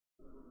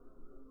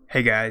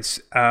Hey guys,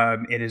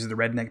 it is the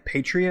Redneck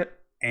Patriot,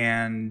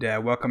 and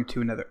welcome to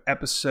another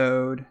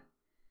episode.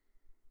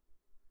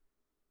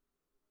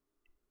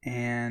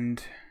 And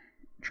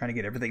I'm trying to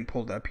get everything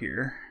pulled up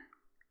here.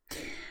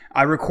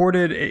 I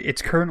recorded.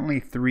 It's currently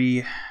 3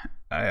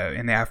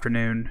 in the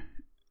afternoon,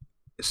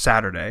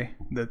 Saturday,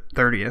 the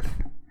 30th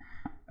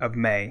of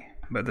May.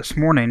 But this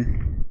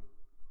morning,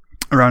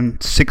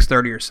 around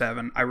 6:30 or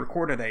 7, I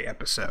recorded a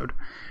episode,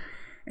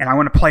 and I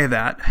want to play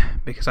that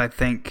because I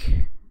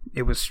think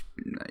it was,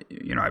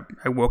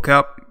 I woke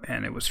up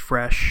and it was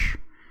fresh,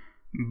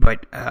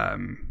 but I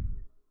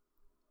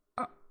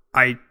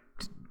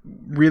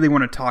really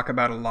want to talk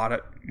about a lot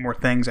of more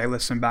things. I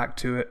listened back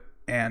to it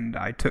and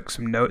I took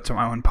some notes on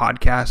my own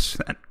podcast,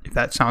 if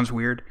that sounds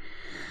weird.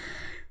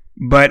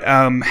 But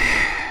I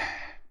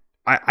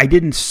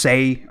didn't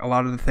say a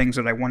lot of the things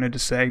that I wanted to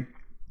say,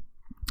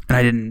 and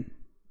I didn't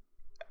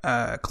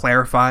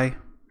clarify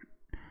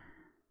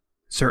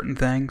certain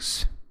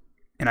things.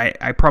 And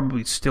I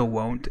probably still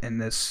won't in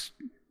this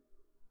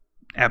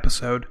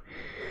episode.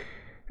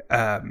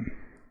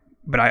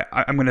 But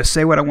I'm going to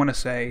say what I want to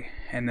say,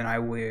 and then I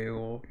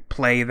will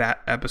play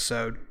that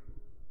episode.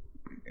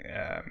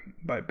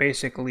 But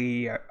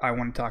basically, I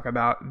want to talk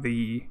about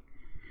the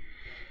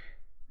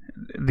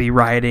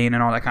rioting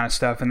and all that kind of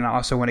stuff. And then I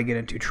also want to get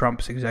into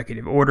Trump's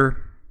executive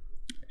order.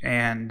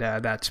 And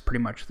that's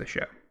pretty much the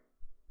show.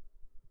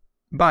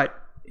 But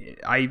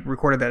I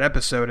recorded that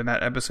episode, and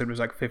that episode was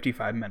like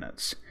 55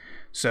 minutes.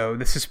 So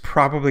this is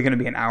probably going to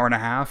be an hour and a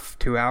half,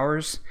 2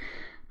 hours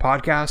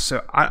podcast.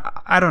 So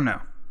I don't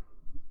know.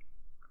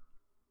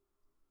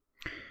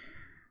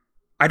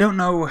 I don't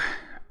know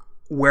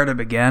where to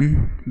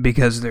begin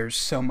because there's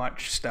so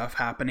much stuff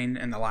happening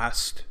in the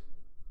last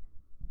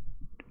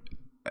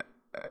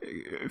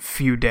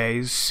few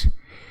days.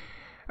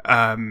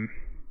 But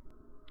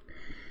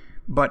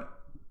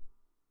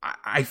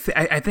I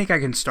think I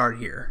can start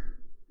here,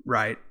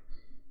 right?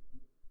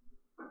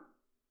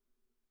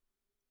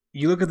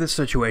 You look at this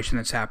situation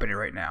that's happening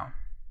right now.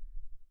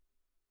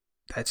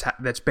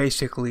 That's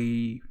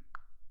basically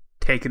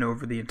taken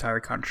over the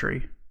entire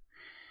country.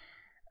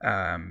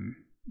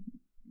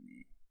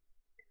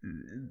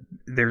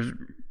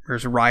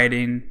 There's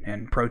rioting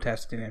and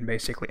protesting in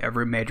basically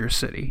every major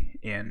city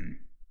in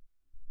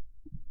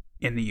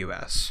the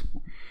U.S.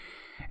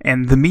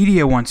 And the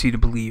media wants you to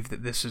believe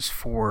that this is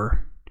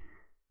for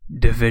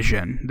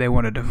division. They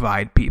want to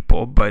divide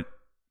people, but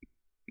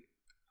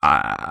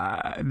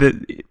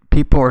the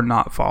people are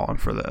not falling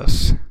for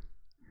this,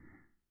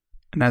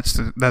 and that's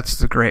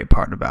the great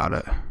part about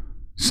it.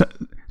 So,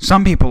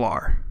 some people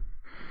are,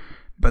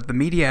 but the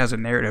media has a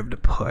narrative to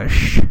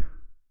push,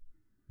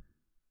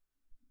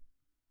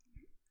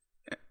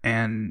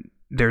 and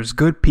there's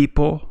good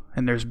people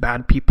and there's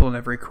bad people in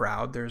every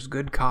crowd. There's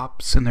good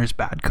cops and there's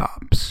bad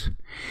cops,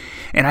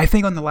 and I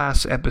think on the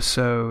last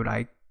episode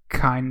I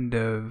kind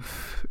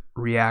of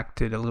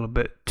reacted a little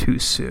bit too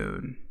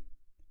soon.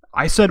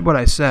 I said what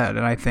I said,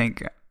 and I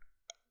think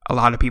a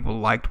lot of people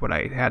liked what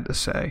I had to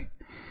say.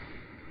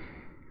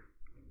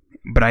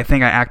 But I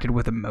think I acted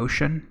with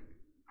emotion,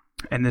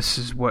 and this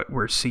is what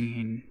we're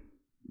seeing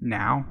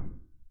now.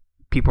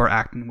 People are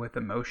acting with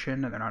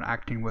emotion, and they're not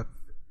acting with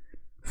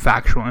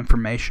factual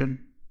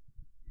information.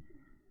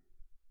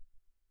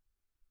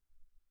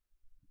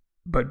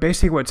 But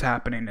basically what's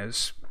happening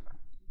is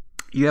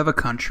you have a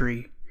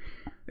country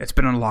that's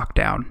been on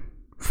lockdown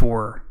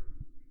for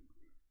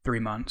 3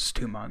 months,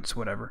 2 months,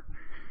 whatever.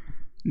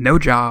 No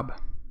job.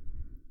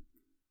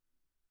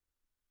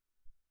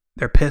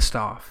 They're pissed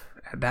off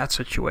at that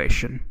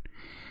situation.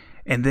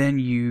 And then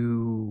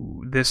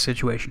this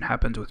situation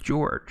happens with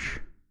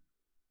George.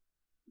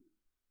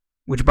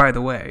 Which, by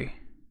the way,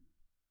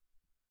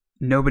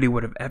 nobody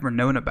would have ever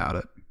known about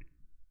it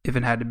if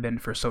it hadn't been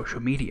for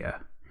social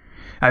media.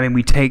 I mean,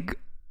 we take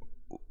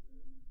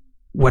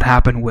what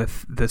happened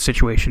with the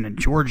situation in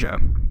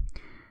Georgia.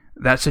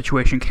 That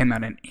situation came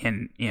out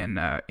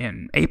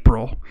in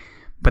April,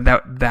 but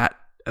that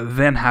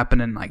event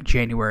happened in like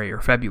January or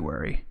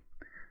February.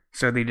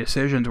 So the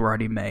decisions were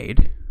already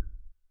made,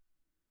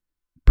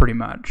 pretty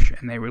much,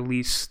 and they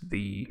released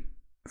the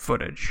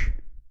footage.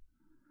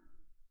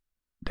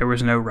 There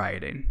was no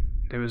rioting.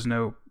 There was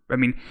no. I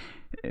mean,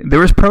 there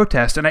was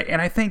protest, and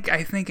I think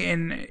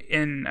in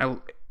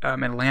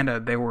Atlanta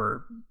they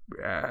were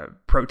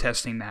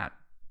protesting that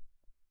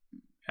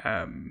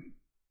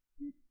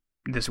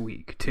this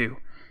week too.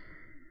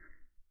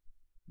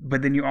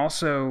 But then you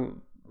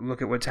also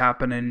look at what's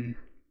happening.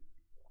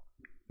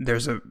 There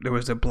was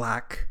a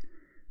black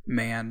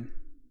man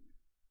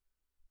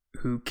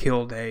who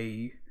killed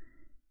a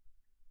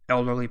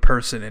elderly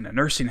person in a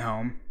nursing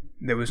home.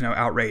 There was no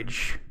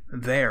outrage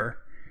there.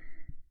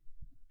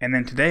 And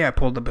then today I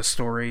pulled up a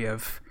story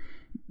of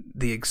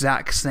the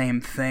exact same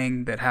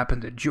thing that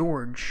happened to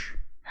George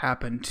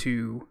happened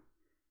to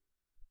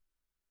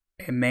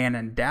a man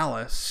in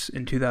Dallas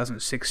in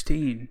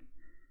 2016.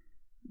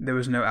 There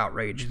was no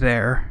outrage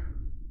there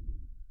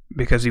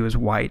because he was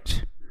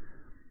white.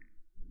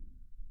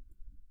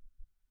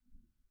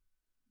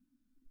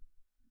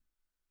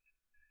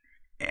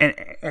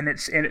 and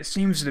it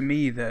seems to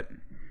me that,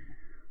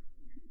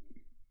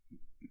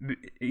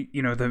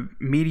 you know, the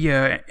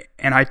media,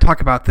 and I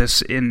talk about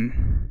this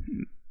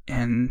in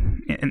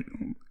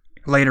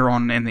later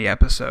on in the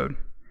episode.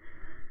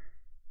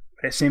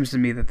 But it seems to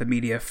me that the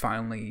media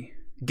finally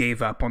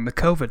gave up on the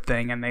COVID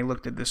thing, and they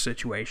looked at the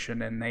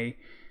situation and they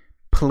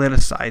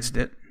politicized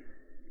it.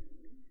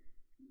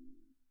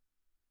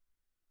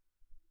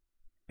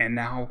 And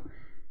now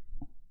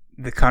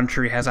the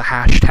country has a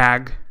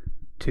hashtag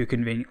to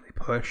conveniently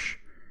push.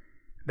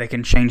 They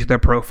can change their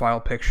profile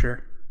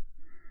picture.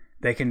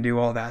 They can do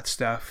all that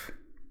stuff.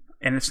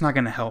 And it's not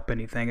going to help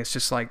anything. It's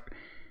just like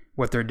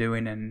what they're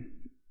doing in,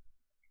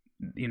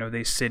 you know,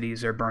 these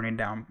cities are burning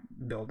down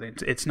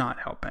buildings. It's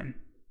not helping.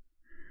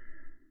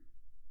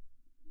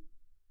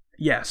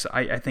 Yes,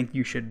 I think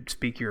you should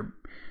speak your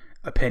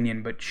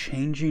opinion, but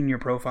changing your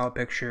profile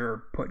picture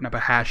or putting up a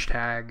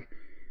hashtag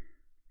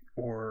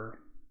or,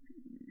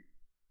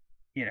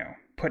 you know,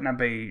 putting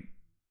up a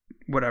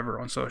whatever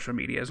on social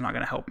media is not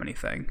going to help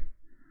anything.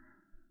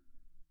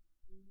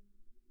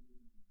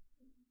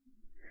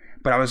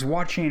 But I was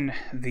watching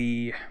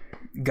the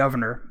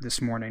governor this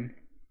morning.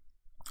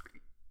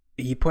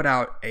 He put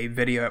out a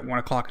video at 1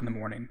 o'clock in the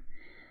morning,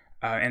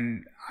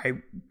 and I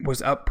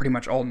was up pretty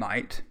much all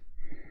night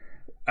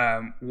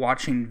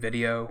watching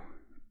video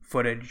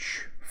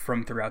footage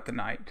from throughout the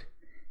night.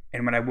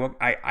 And when I woke,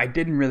 I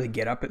didn't really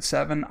get up at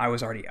 7. I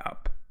was already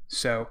up.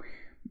 So,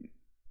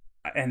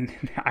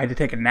 and I had to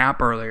take a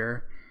nap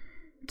earlier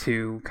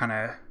to kind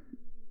of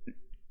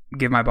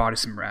give my body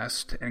some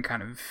rest and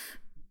kind of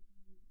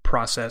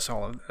process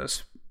all of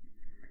this.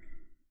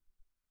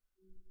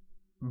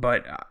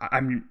 But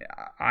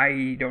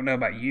I don't know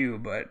about you,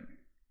 but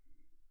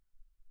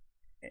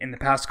in the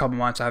past couple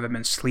months I haven't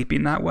been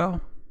sleeping that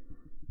well.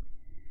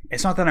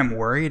 It's not that I'm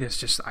worried. It's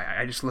just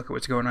I just look at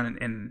what's going on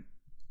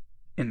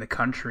in the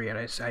country, and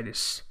I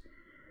just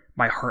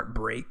my heart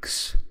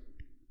breaks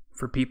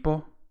for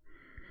people,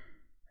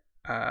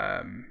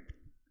 and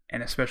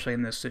especially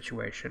in this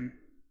situation.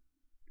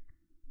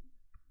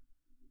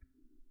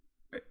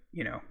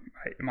 You know,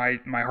 my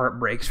heart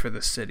breaks for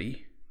the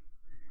city,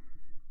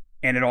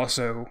 and it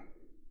also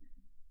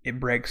it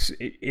breaks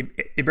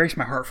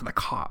my heart for the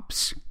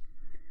cops.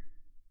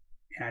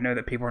 And I know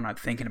that people are not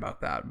thinking about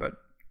that, but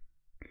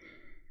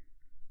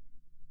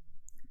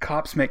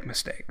cops make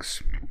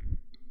mistakes.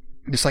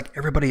 Just like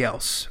everybody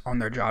else on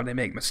their job, they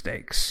make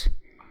mistakes.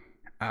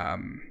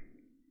 And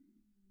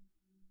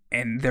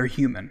they're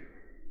human.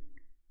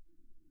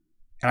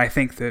 And I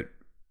think that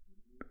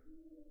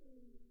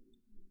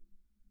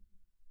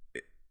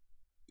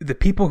the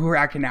people who are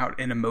acting out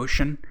in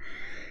emotion,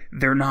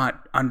 they're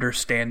not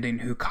understanding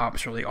who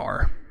cops really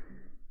are.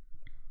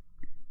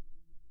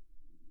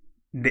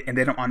 And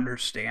they don't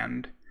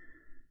understand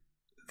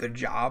the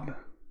job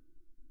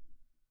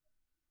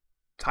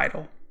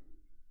title.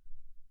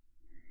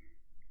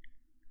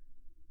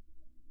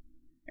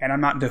 And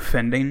I'm not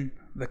defending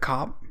the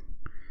cop,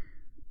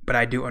 but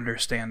I do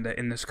understand that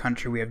in this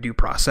country we have due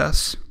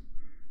process.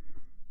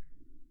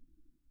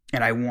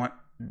 And I want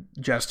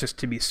justice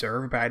to be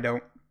served, but I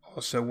don't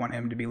also want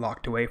him to be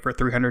locked away for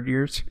 300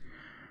 years.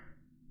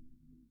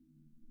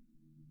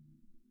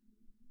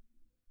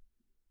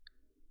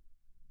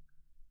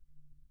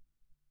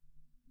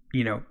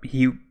 You know,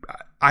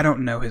 I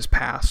don't know his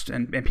past,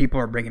 and people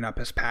are bringing up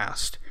his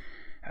past.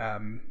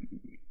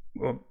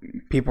 Well,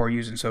 people are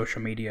using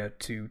social media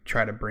to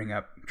try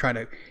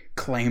to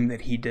claim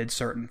that he did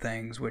certain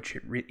things, which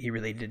he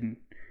really didn't.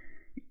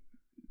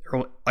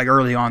 Like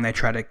early on, they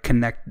tried to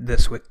connect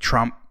this with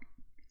Trump,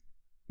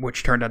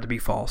 which turned out to be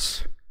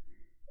false.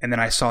 And then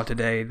I saw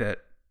today that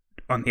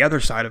on the other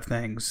side of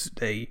things,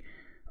 they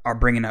are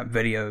bringing up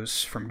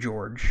videos from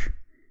George,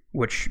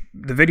 which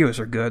the videos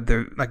are good.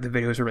 The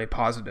videos are really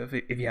positive.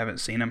 If you haven't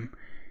seen them,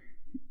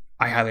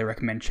 I highly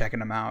recommend checking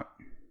them out.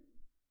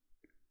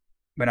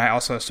 But I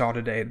also saw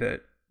today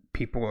that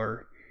people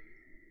are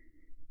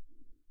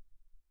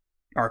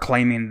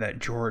claiming that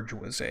George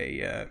was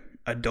a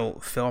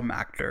adult film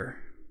actor.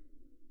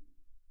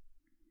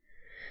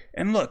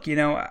 And look, you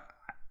know,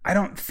 I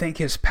don't think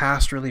his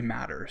past really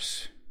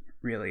matters,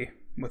 really,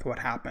 with what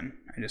happened.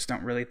 I just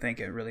don't really think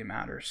it really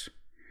matters.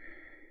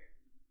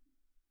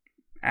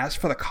 As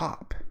for the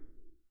cop,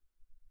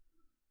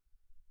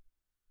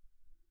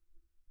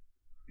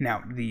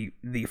 now the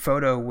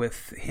photo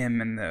with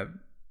him in the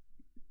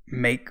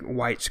Make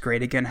Whites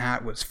Great Again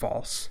hat was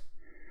false.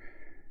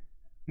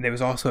 There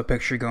was also a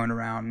picture going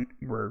around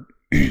where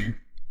it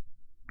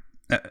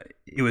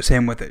was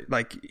him with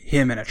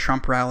him in a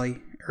Trump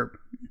rally, or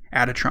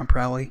at a Trump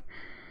rally,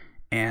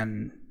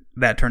 and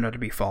that turned out to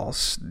be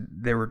false.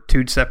 There were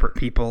two separate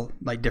people,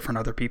 like different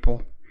other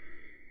people.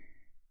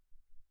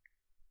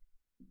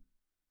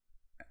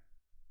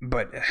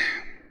 But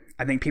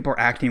I think people are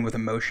acting with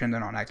emotion,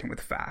 they're not acting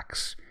with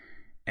facts.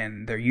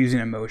 And they're using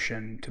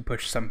emotion to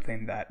push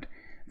something that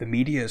the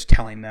media is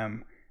telling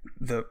them,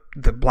 the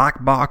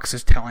black box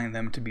is telling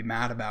them to be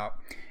mad about.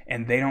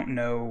 And they don't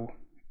know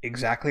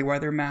exactly why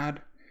they're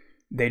mad,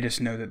 They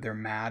just know that they're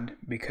mad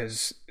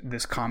because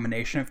this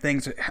combination of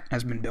things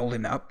has been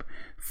building up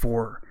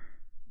for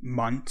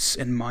months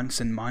and months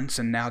and months,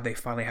 and now they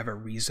finally have a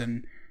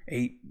reason.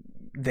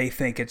 They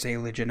think it's a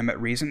legitimate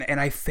reason, and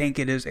I think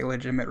it is a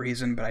legitimate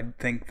reason, but I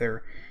think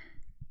they're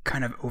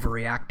kind of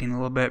overreacting a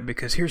little bit,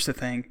 because here's the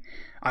thing.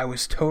 I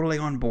was totally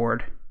on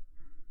board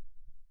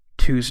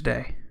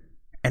Tuesday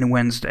and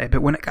Wednesday,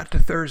 but when it got to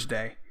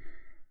Thursday,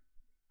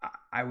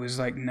 I was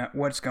like, no,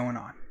 what's going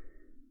on?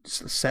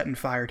 Setting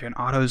fire to an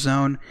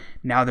AutoZone.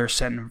 Now they're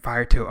setting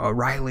fire to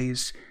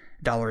O'Reilly's,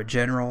 Dollar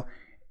General,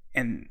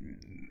 and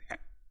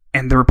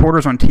the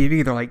reporters on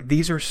TV, they're like,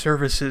 these are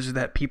services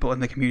that people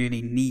in the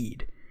community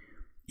need.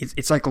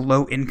 It's like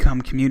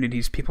low-income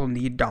communities. People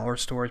need dollar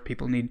stores.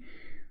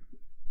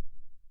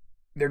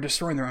 They're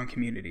destroying their own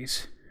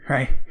communities,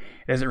 right?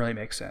 It doesn't really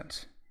make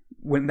sense.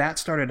 When that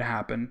started to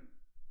happen,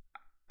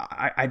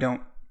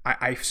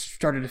 I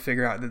started to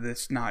figure out that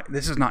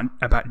this is not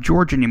about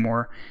George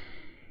anymore.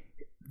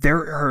 They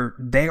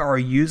are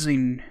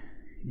using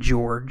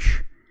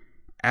George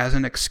as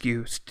an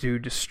excuse to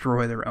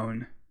destroy their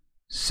own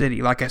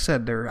city. Like I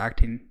said, they're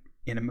acting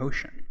in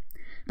emotion.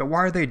 But why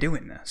are they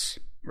doing this,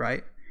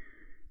 right?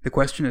 The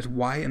question is,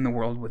 why in the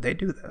world would they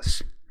do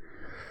this?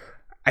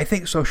 I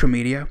think social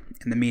media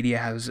and the media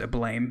has a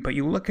blame, but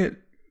you look at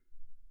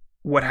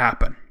what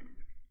happened,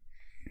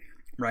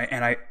 right?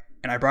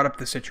 And I brought up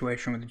the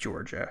situation with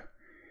Georgia.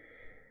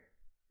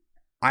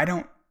 I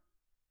don't,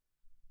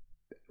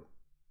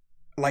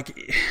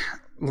 like,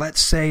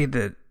 let's say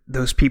that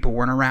those people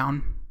weren't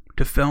around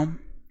to film,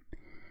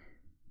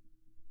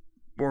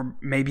 or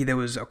maybe there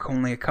was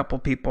only a couple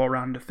people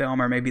around to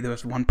film, or maybe there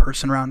was one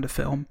person around to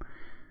film,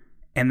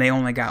 and they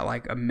only got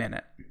like a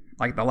minute,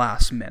 like the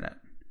last minute.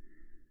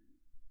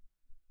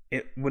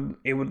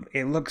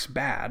 It looks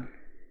bad,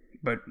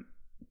 but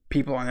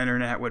people on the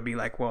internet would be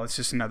like, well, it's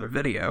just another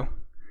video.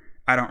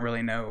 I don't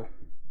really know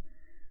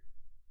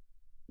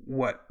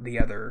what the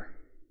other,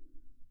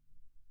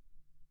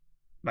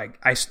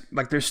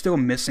 there's still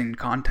missing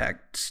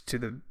context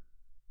to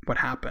what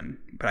happened,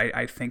 but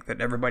I think that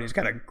everybody's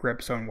got a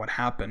grip on what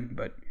happened,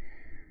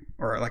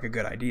 or like a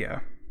good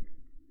idea.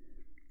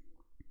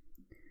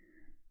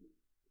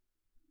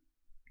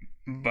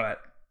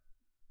 But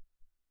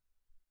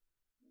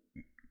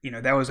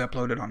that was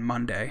uploaded on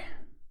Monday,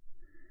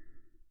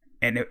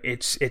 and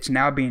it's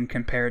now being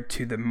compared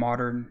to the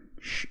modern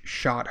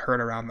shot heard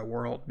around the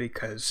world,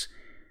 because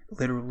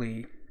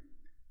literally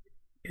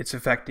it's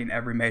affecting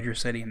every major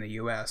city in the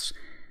US,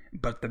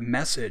 but the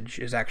message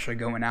is actually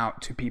going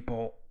out to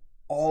people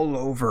all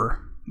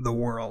over the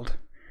world.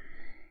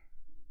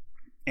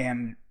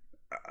 And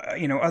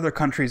other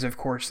countries, of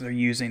course, they're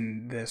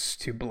using this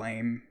to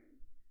blame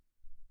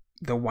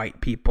the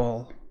white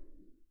people,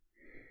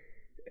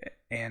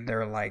 and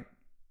they're like,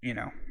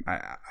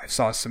 I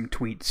saw some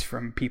tweets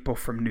from people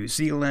from New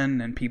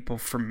Zealand and people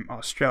from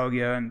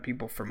Australia and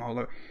people from all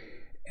over,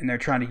 and they're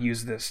trying to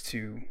use this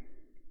to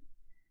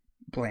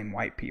blame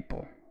white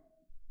people,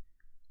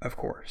 of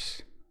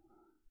course,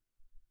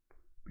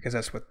 because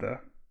that's what the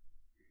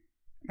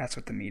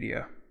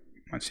media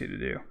wants you to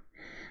do.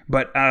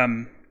 But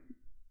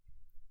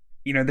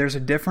there's a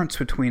difference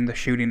between the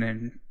shooting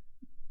in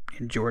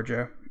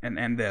Georgia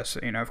and this.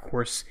 Of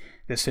course,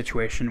 this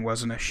situation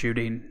wasn't a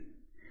shooting.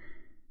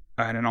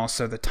 And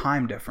also the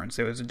time difference.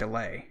 It was a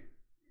delay.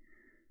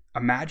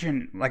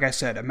 Imagine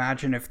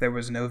if there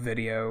was no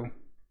video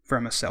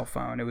from a cell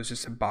phone. It was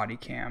just a body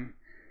cam.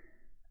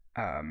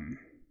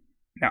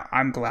 Now,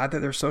 I'm glad that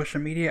there's social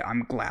media.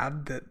 I'm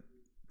glad that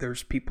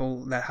there's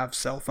people that have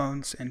cell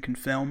phones and can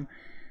film.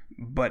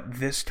 But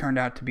this turned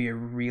out to be a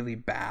really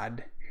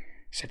bad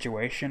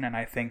situation. And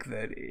I think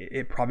that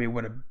it probably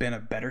would have been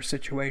a better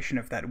situation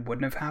if that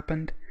wouldn't have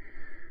happened.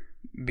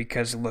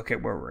 Because look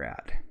at where we're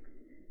at.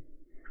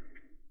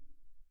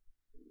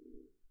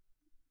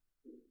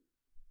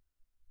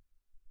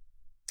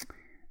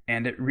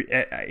 And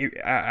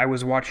I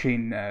was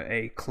watching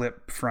a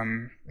clip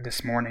from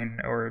this morning,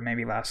 or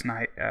maybe last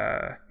night.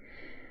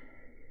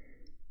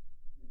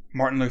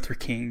 Martin Luther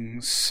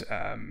King's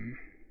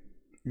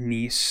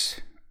niece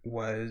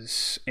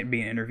was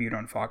being interviewed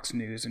on Fox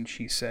News, and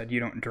she said, "You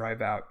don't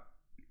drive out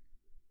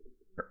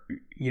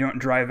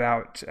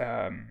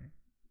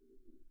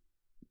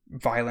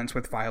violence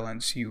with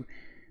violence. The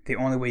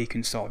only way you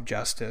can solve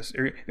justice,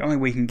 or the only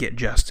way you can get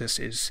justice,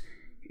 is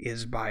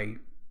by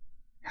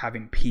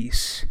having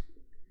peace."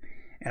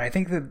 And I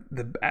think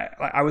that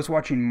I was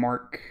watching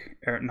Mike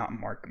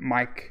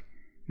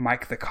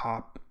the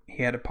cop.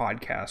 He had a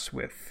podcast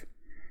with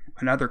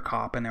another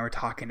cop, and they were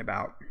talking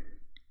about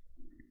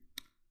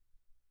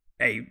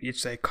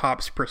it's a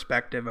cop's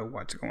perspective of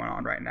what's going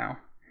on right now.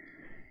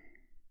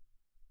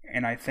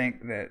 And I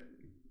think that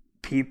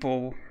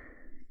people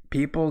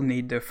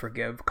need to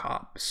forgive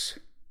cops.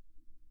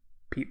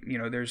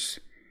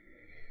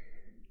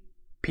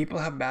 People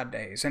have bad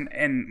days, and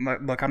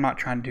look, I'm not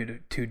trying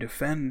to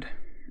defend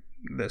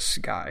this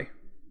guy,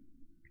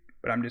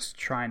 but I'm just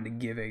trying to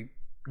give a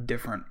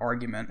different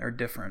argument or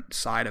different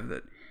side of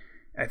it.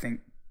 I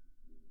think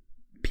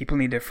people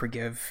need to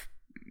forgive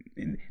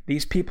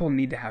these people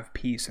need to have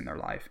peace in their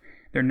life.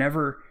 They're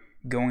never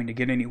going to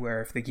get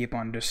anywhere if they keep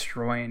on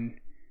destroying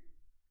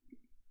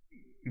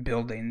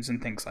buildings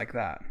and things like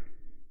that.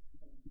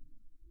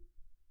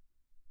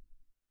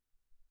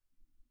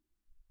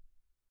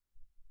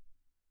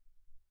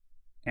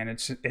 And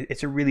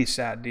it's a really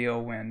sad deal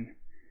when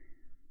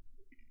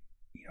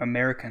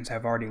Americans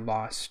have already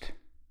lost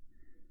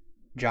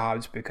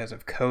jobs because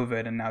of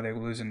COVID, and now they're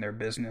losing their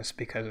business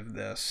because of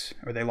this.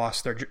 Or they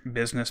lost their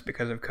business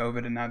because of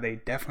COVID, and now they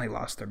definitely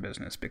lost their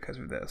business because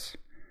of this.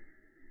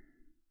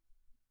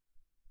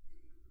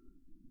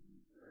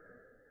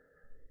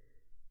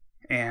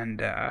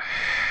 And I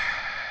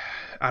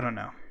don't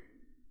know.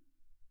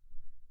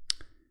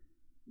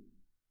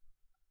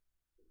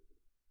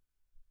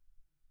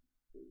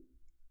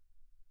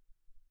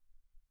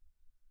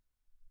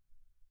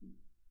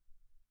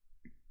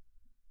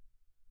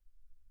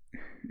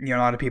 A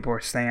lot of people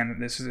are saying that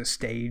this is a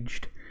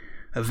staged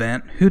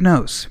event. Who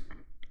knows?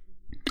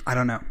 I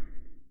don't know.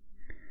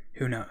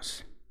 Who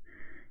knows?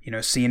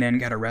 CNN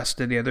got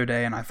arrested the other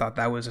day, and I thought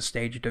that was a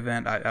staged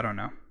event. I don't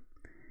know.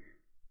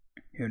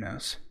 Who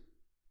knows?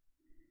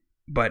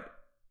 But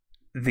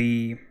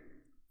the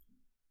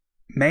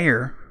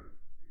mayor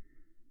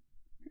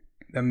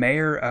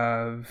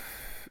of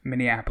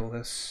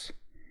Minneapolis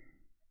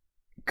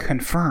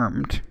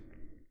confirmed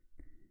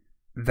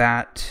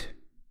that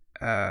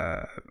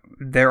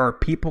there are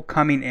people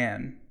coming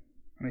in.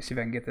 Let me see if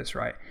I can get this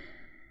right.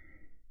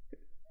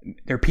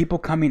 There are people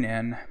coming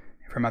in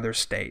from other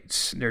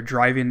states. They're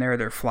driving there,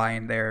 they're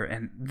flying there,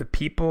 and the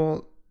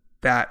people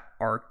that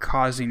are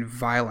causing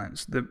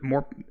violence, the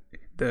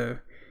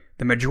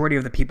majority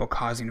of the people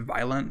causing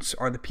violence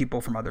are the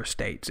people from other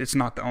states. It's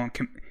not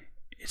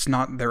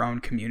their own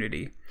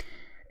community.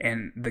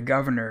 And the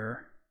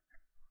governor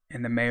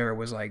and the mayor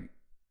was like,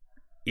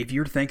 if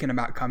you're thinking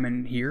about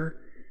coming here,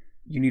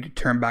 you need to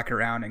turn back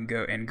around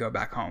and go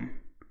back home.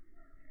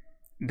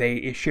 They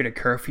issued a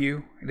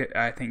curfew,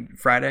 I think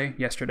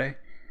yesterday,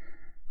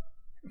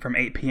 from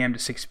 8 p.m. to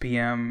 6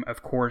 p.m.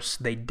 Of course,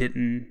 they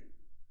didn't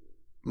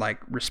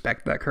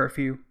respect that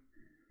curfew.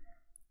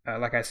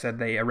 Like I said,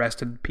 they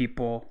arrested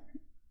people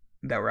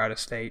that were out of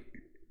state.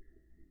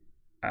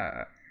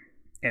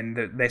 And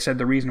they said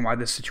the reason why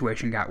this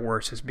situation got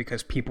worse is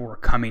because people were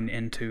coming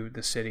into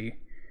the city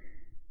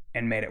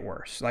and made it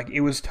worse.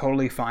 It was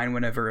totally fine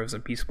whenever it was a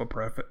peaceful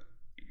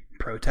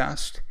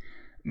protest,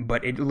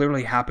 but it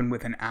literally happened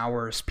within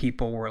hours.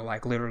 People were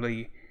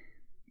literally,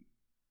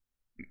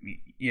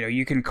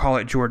 you can call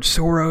it George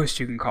Soros,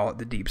 you can call it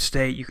the deep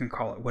state, you can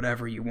call it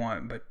whatever you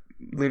want, but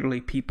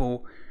literally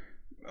people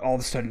all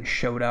of a sudden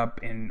showed up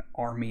in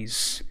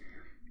armies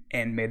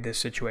and made this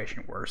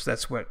situation worse.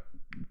 That's what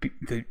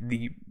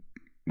the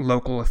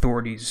local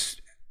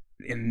authorities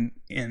in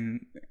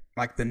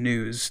the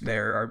news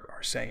there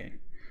are saying.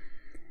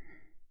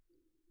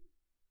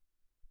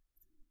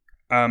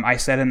 I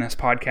said in this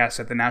podcast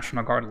that the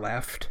National Guard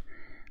left.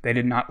 They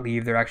did not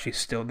leave. They're actually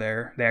still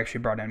there. They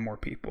actually brought in more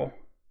people,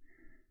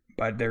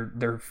 but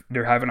they're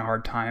having a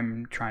hard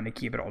time trying to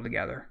keep it all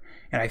together.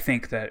 And I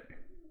think that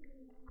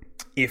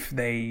if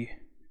they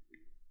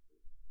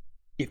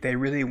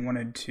really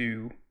wanted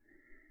to,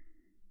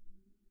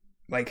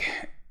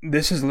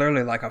 this is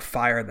literally like a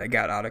fire that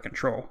got out of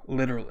control.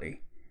 Literally,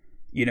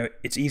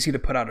 it's easy to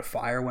put out a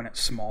fire when it's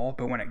small,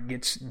 but when it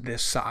gets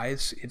this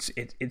size,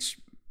 it's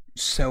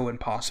so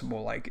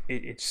impossible.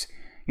 It's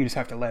you just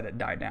have to let it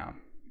die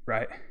down,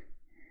 right?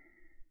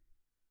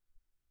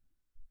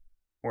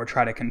 Or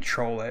try to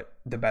control it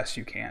the best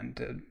you can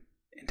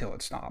until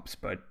it stops.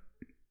 But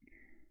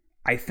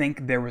I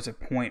think there was a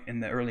point in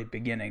the early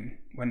beginning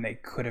when they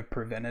could have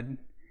prevented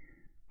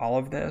all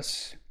of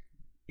this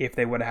if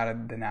they would have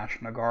had the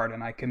National Guard.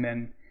 And I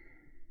commend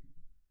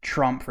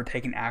Trump for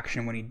taking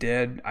action when he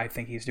did. I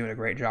think he's doing a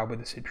great job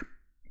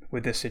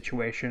with this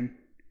situation.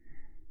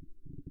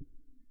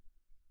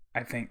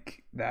 I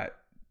think that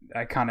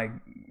I kind of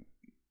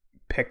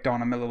picked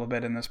on him a little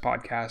bit in this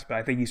podcast, but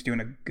I think he's doing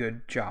a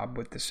good job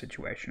with this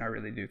situation. I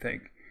really do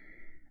think.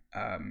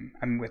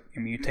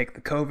 You take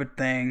the COVID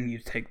thing, you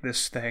take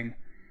this thing.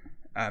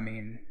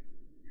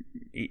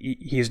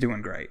 He's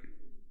doing great.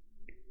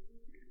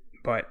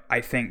 But I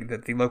think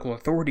that the local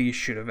authorities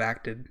should have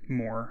acted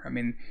more.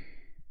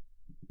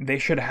 They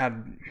should have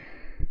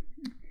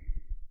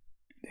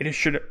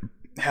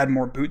had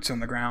more boots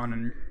on the ground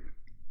and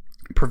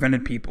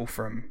prevented people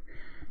from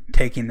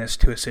taking this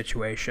to a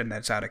situation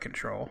that's out of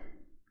control.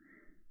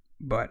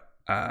 But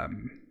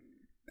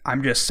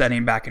I'm just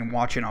sitting back and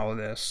watching all of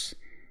this.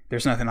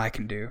 There's nothing I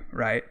can do,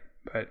 right?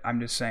 But I'm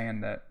just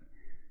saying that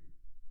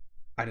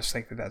I just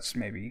think that that's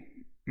maybe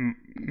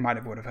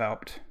would have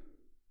helped.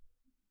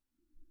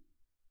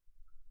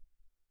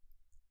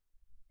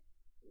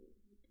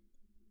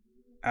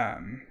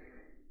 And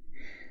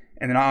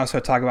then I also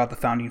talk about the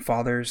Founding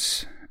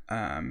Fathers.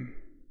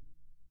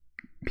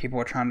 People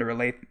are trying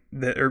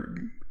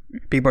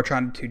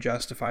to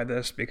justify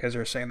this because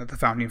they're saying that the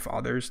Founding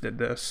Fathers did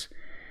this,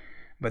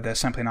 but that's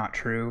simply not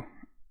true.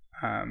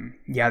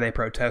 Yeah, they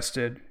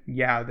protested.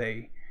 Yeah,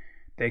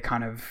 they they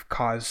kind of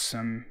caused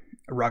some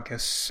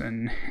ruckus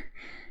and,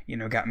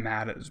 got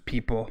mad at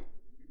people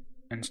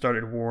and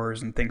started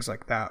wars and things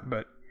like that.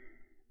 But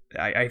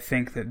I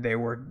think that they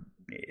were,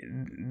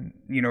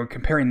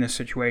 comparing this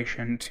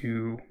situation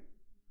to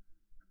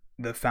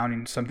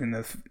something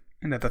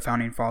that the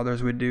founding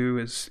fathers would do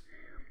is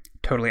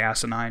totally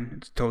asinine.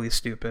 It's totally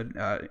stupid.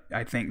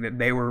 I think that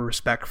they were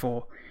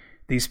respectful.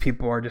 These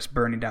people are just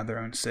burning down their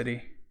own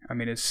city. I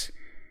mean,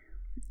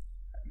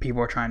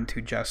 people are trying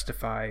to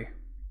justify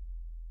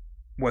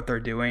what they're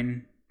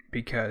doing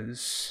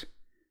because,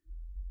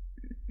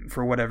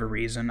 for whatever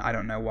reason, I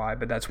don't know why,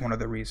 but that's one of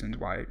the reasons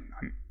why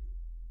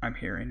I'm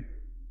hearing.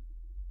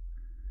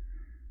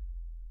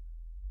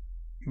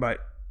 But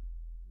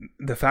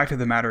the fact of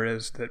the matter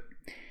is that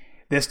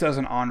this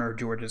doesn't honor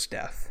George's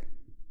death,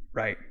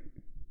 right?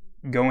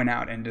 Going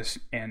out and just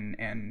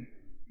and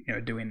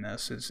doing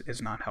this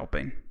is not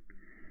helping.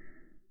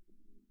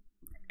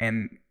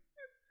 And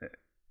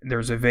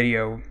there's a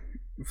video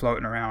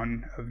floating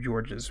around of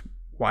George's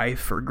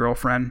wife or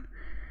girlfriend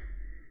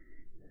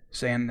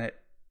saying that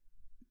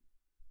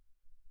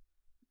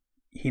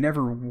he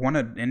never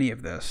wanted any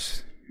of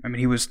this. I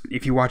mean,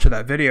 if you watch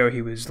that video,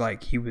 he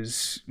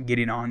was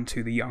getting on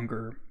to the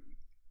younger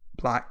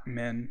black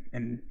men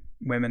and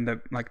women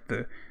that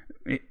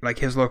like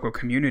his local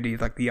community,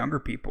 like the younger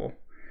people,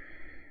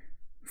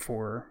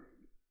 for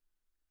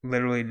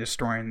literally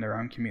destroying their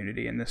own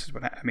community. And this is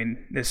what I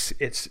mean.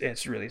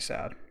 It's really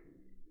sad.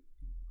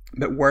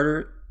 But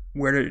where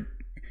do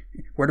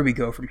we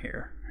go from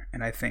here?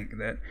 And I think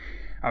that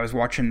I was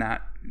watching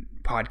that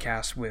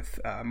podcast with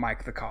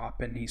Mike the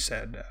Cop, and he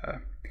said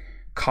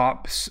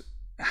cops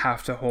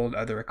have to hold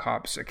other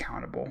cops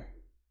accountable,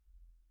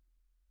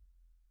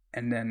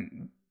 and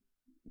then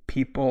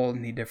people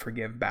need to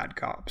forgive bad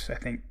cops. I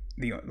think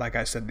like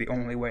I said, the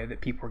only way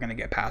that people are going to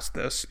get past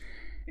this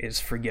is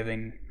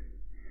forgiving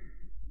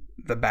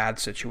the bad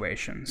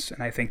situations.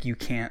 And I think you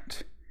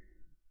can't.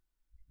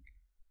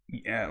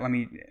 I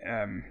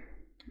don't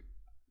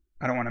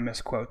want to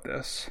misquote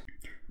this.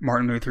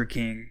 Martin Luther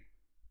King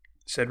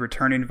said,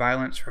 "Returning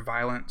violence for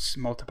violence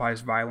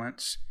multiplies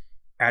violence,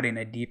 adding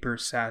a deeper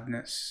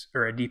sadness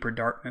or a deeper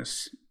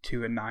darkness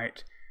to a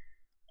night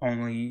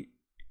only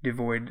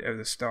devoid of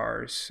the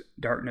stars.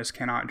 Darkness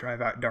cannot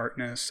drive out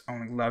darkness.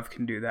 Only love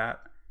can do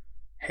that.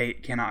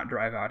 Hate cannot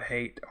drive out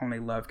hate. Only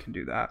love can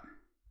do that."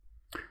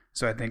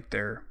 So I think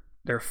they're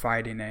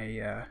fighting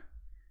a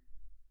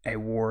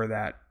war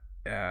that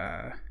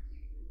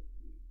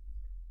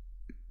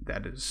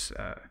is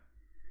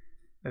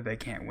that they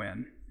can't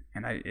win.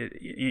 And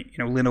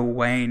Lil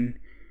Wayne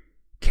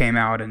came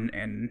out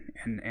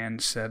and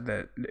said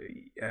that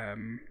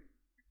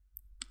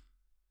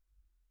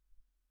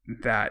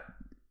that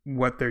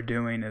what they're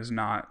doing is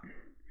not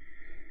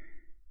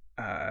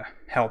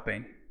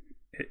helping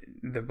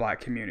the black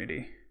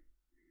community.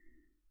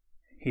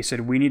 He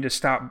said, "We need to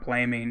stop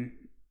blaming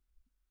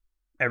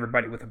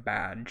everybody with a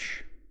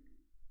badge."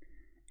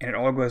 And it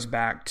all goes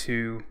back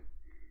to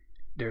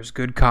there's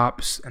good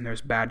cops and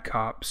there's bad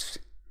cops.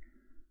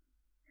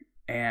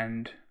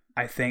 And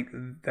I think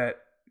that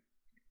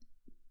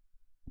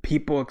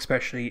people,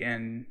 especially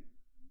in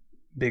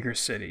bigger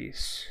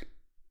cities,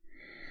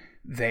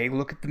 they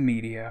look at the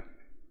media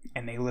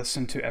and they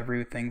listen to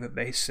everything that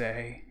they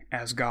say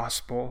as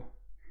gospel,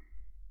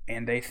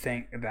 and they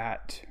think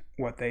that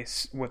what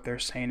they're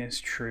saying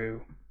is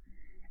true.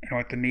 And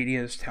what the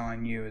media is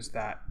telling you is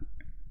that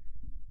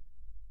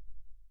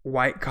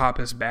white cop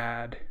is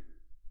bad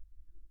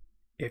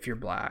if you're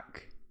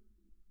black.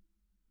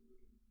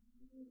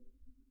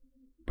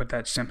 But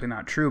that's simply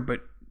not true.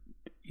 But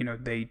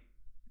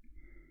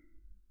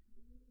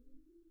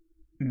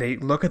they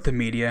look at the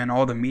media, and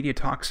all the media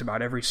talks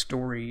about every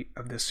story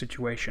of this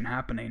situation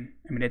happening.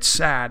 I mean, it's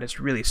sad. It's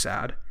really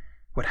sad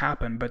what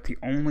happened. But the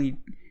only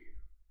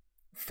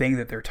thing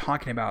that they're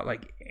talking about,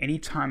 like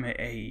anytime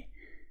a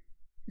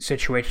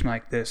situation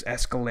like this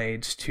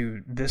escalates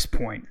to this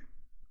point,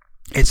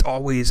 it's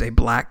always a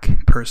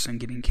black person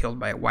getting killed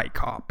by a white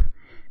cop.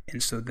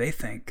 And so they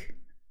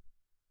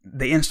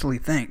instantly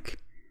think,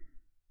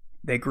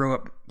 they grow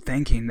up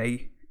thinking,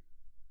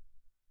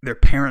 their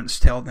parents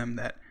tell them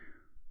that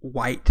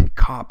white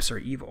cops are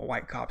evil,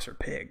 white cops are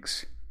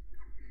pigs.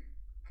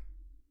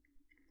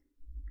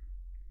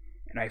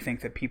 And I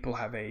think that people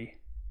have a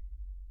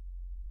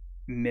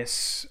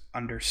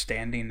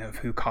misunderstanding of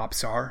who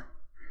cops are.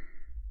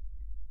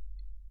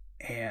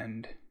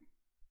 And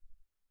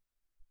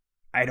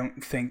I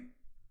don't think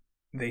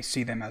they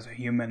see them as a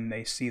human,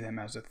 they see them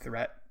as a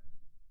threat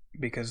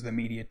because the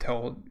media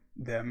told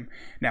them.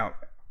 Now,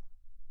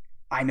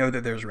 I know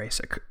that there's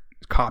racist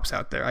cops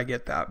out there, I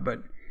get that,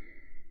 but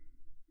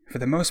for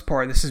the most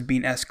part, this is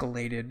being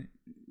escalated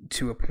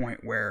to a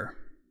point where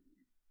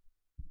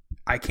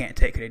I can't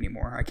take it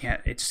anymore. I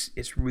can't.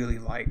 It's really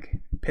like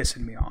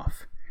pissing me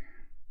off,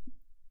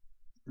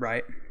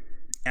 right?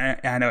 And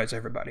I know it's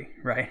everybody,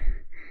 right?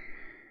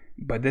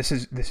 But this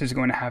is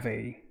going to have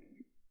a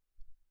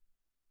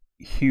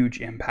huge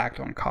impact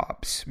on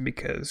cops,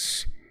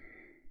 because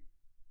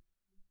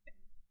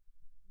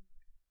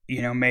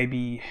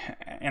maybe,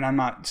 and I'm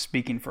not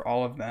speaking for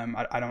all of them.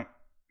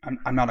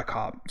 I'm not a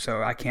cop,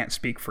 so I can't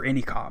speak for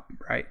any cop,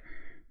 right?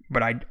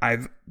 But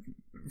I've,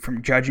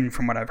 from judging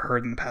from what I've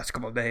heard in the past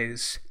couple of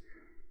days,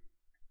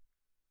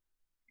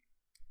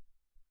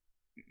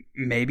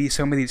 maybe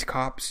some of these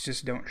cops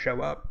just don't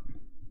show up.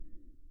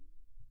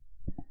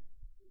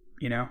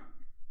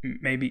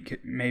 Maybe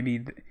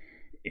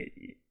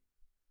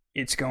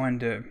it's going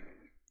to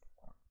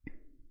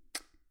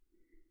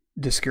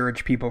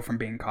discourage people from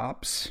being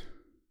cops.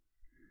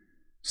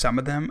 Some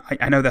of them.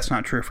 I know that's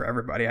not true for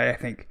everybody. I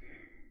think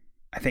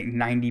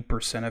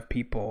 90% of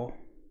people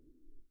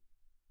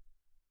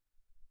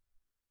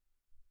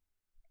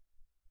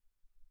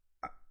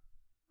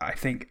I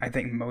think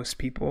most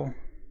people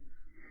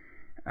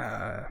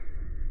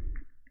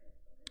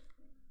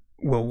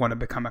will want to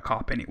become a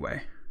cop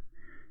anyway.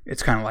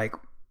 It's kind of like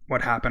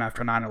what happened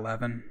after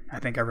 9/11. I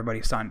think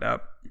everybody signed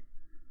up,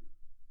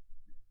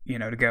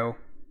 to go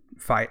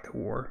fight the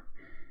war.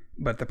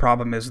 But the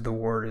problem is the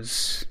war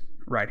is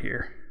right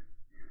here.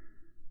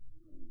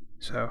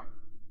 So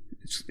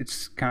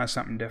it's kind of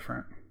something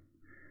different.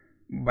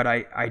 But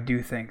I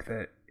do think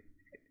that,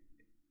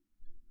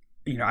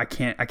 I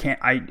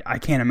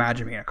can't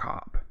imagine being a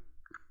cop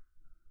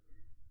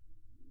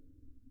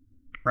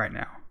right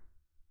now.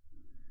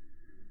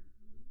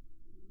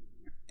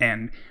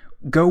 And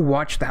go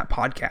watch that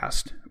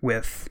podcast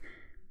with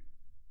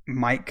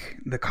Mike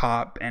the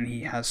cop, and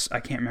he has, I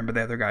can't remember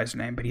the other guy's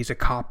name, but he's a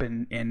cop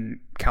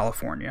in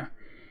California.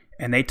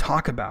 And they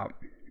talk about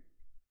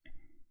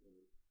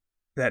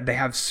that they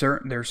have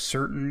there's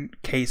certain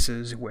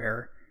cases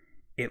where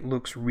it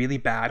looks really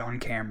bad on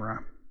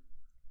camera,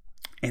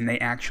 and they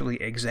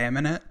actually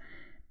examine it,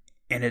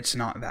 and it's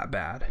not that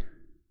bad.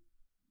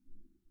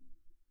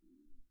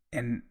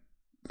 And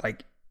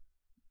like,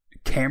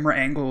 camera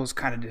angles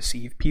kind of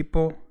deceive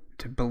people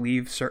to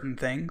believe certain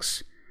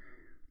things.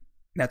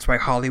 That's why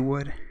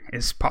Hollywood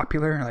is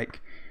popular.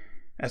 Like,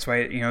 that's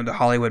why, the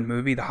Hollywood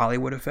movie, the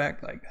Hollywood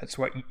effect, like, that's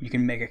what you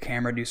can make a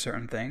camera do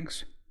certain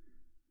things.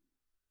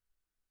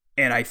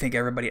 And I think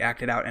everybody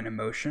acted out in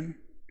emotion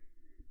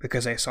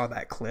because they saw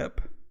that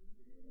clip.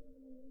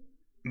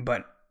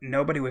 But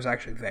nobody was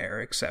actually there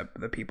except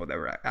the people that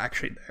were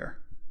actually there.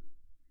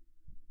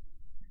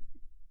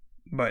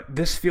 But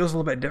this feels a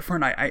little bit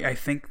different. I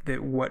think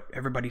that what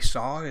everybody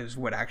saw is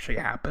what actually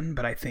happened,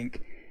 but I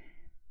think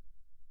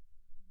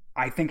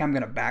I'm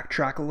going to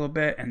backtrack a little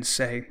bit and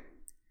say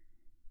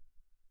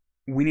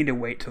we need to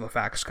wait till the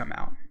facts come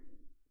out.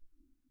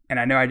 And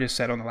I know I just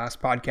said on the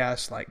last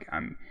podcast, like,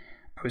 I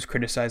was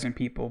criticizing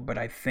people, but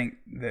I think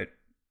that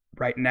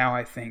right now,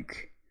 I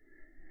think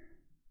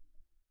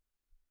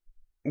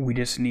we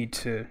just need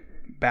to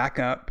back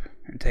up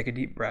and take a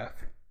deep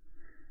breath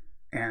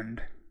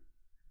and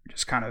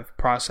just kind of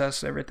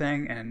process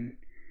everything and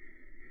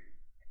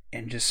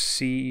just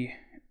see,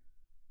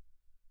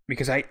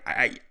 because I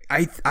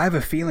have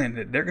a feeling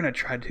that they're gonna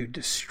try to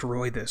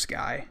destroy this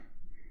guy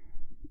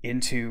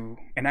into,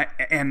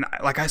 and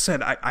like I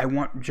said, I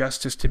want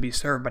justice to be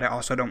served, but I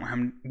also don't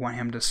want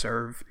him to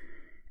serve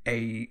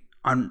a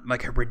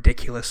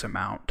ridiculous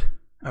amount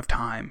of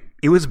time.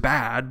 It was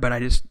bad, but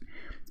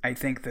I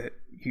think that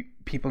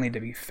people need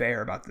to be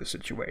fair about this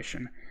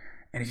situation.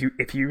 And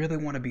if you really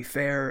want to be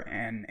fair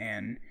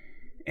and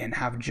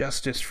have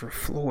justice for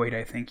Floyd,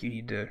 I think you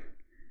need to,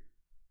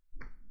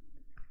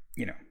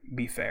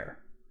 be fair.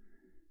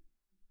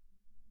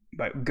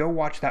 But go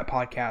watch that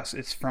podcast.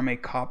 It's from a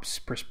cop's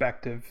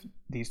perspective.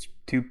 These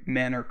two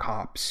men are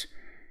cops,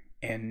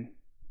 and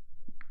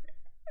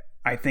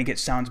I think it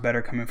sounds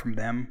better coming from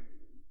them.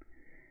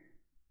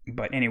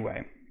 But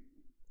anyway,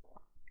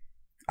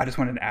 I just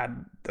wanted to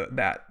add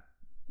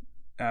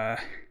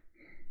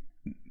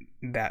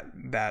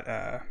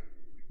that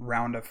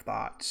round of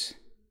thoughts.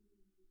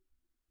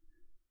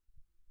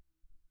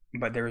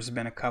 But there's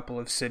been a couple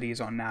of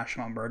cities on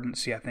national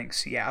emergency. I think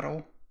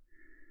Seattle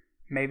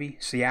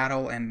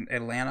and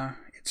Atlanta.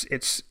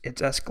 It's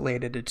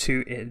escalated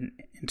into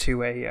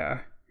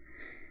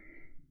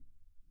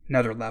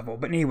another level.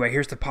 But anyway,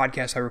 here's the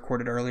podcast I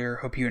recorded earlier.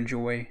 Hope you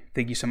enjoy.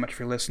 Thank you so much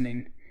for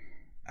listening.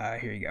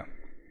 Here you go.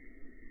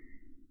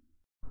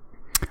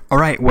 All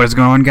right, what is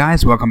going on,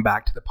 guys? Welcome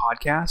back to the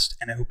podcast,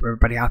 and I hope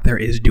everybody out there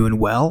is doing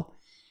well.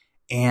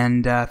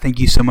 And thank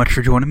you so much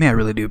for joining me. I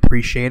really do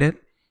appreciate it.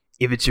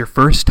 If it's your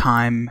first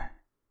time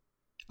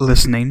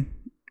listening,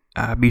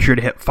 be sure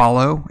to hit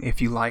follow if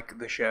you like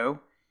the show,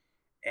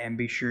 and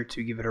be sure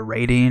to give it a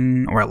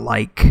rating or a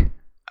like.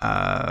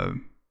 But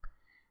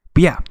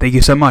yeah, thank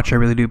you so much. I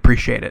really do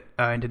appreciate it.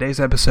 In today's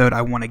episode,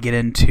 I want to get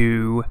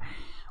into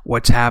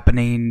what's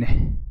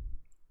happening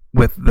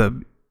with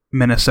the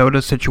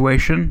Minnesota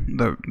situation,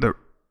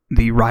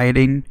 the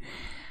rioting,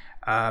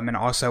 and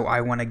also I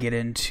want to get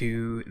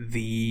into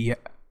the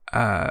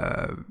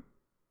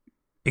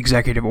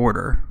executive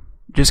order.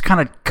 Just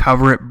kind of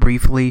cover it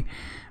briefly.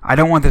 I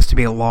don't want this to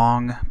be a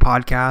long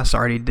podcast. I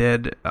already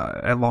did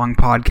a long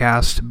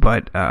podcast,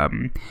 but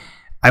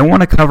I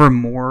want to cover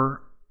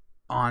more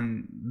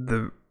on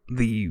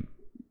the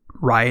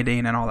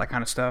rioting and all that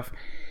kind of stuff.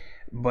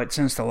 But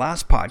since the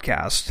last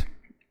podcast,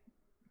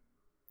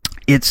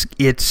 it's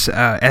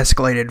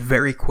escalated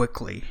very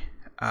quickly.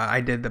 I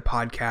did the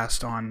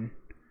podcast on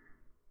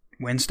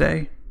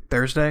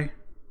Thursday,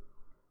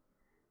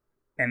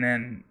 and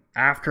then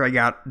after I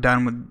got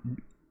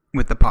done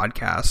with the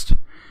podcast,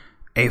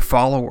 a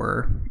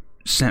follower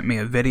sent me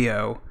a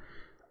video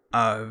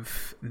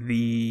of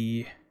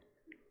the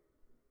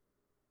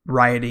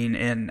rioting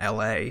in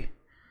LA,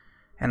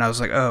 and I was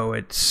like, oh,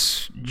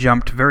 it's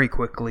jumped very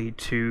quickly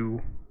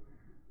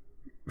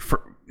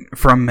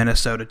from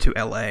Minnesota to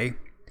LA.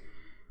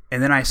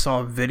 And then I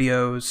saw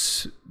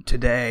videos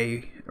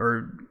today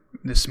or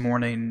this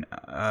morning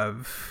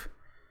of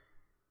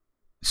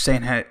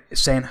San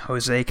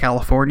Jose,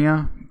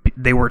 California.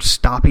 They were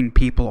stopping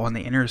people on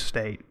the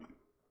interstate.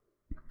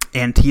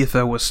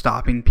 Antifa was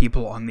stopping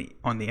people on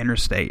the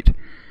interstate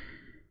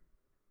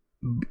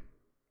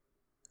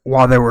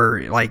while they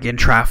were like in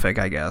traffic,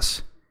 I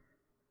guess,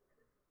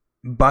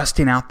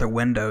 busting out their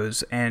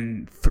windows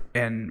and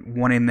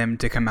wanting them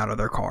to come out of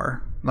their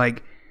car.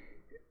 Like,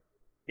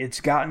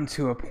 it's gotten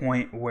to a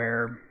point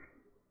where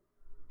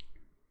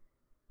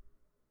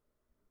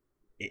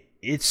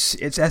it's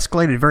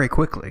escalated very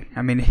quickly.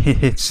 I mean,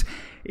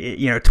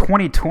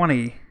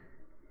 2020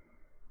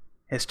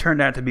 has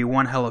turned out to be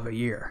one hell of a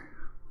year.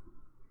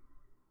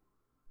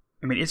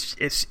 I mean, it's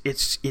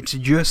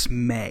just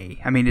May.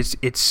 I mean, it's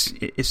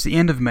the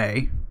end of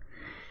May.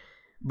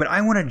 But I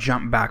want to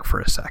jump back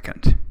for a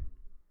second,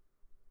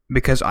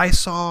 because I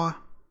saw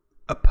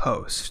a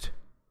post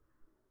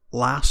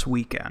last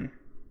weekend,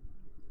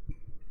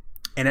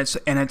 and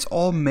it's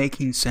all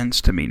making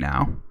sense to me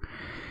now.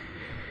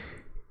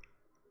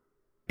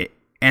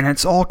 And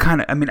it's all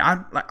kind of, I mean,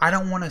 I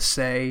don't want to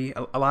say,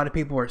 a lot of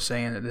people are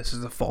saying that this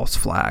is a false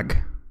flag,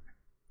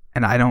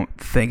 and I don't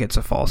think it's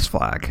a false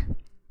flag.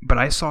 But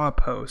I saw a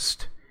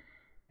post,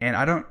 and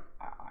I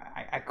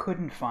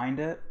couldn't find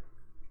it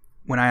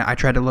when I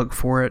tried to look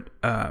for it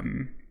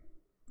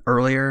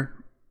earlier,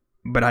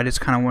 but I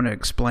just kind of want to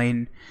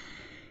explain,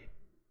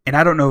 and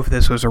I don't know if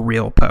this was a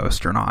real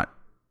post or not,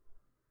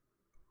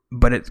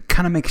 but it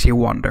kind of makes you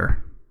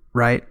wonder,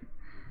 right?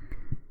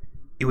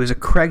 It was a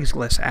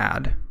Craigslist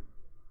ad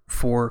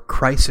for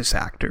crisis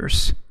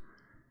actors.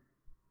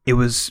 It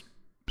was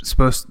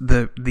supposed,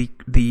 the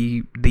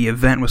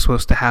event was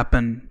supposed to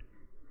happen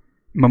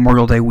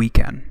Memorial Day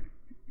weekend.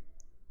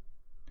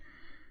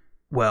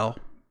 Well,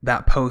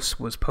 that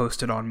post was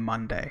posted on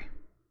Monday,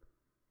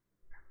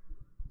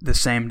 the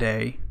same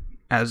day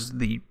as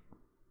the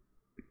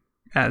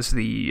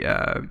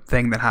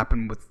thing that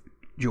happened with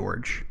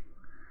George.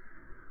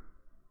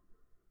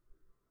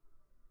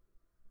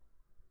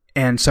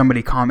 And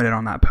somebody commented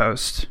on that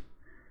post,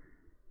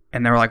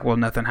 and they were like, well,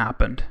 nothing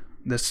happened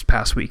this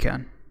past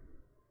weekend.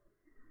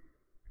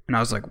 And I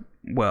was like,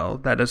 well,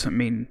 that doesn't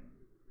mean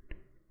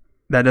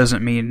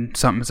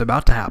something's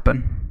about to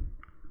happen.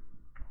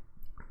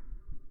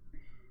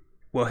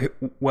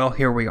 Well,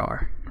 here we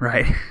are,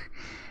 right?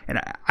 And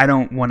I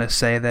don't want to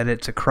say that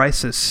it's a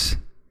crisis,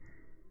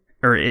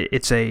 or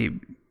it's a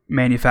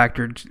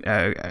manufactured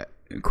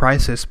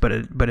crisis, but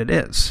it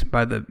is,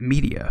 by the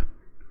media,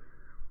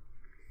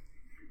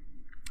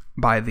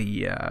 by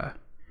the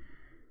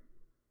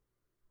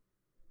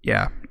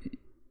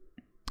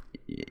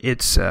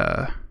it's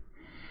I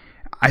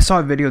saw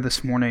a video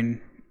this morning.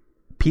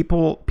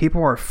 People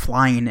are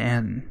flying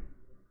in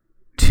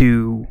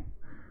to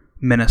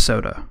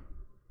Minnesota,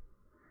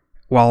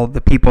 while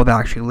the people that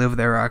actually live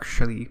there are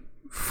actually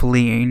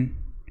fleeing.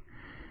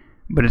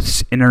 But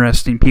it's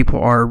interesting,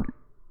 people are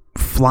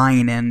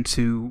flying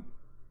into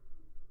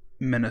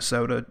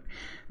Minnesota.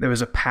 There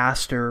was a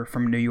pastor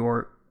from New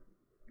York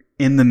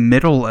in the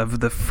middle of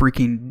the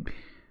freaking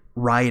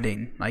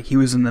rioting. Like, he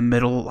was in the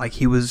middle, like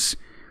he was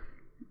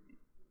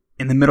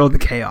in the middle of the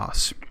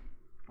chaos,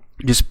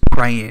 just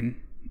praying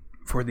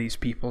for these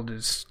people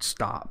to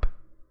stop.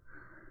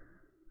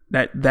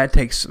 That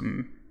takes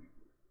some.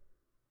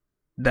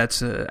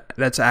 That's an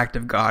act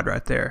of God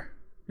right there.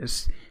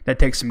 That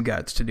takes some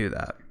guts to do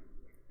that.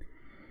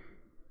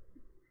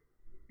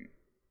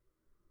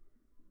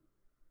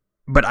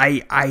 But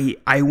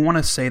I want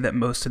to say that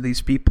most of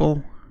these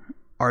people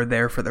are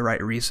there for the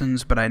right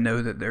reasons. But I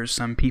know that there's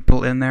some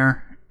people in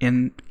there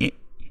in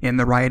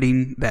the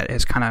rioting that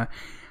has kind of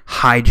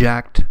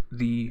hijacked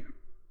the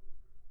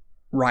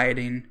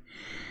rioting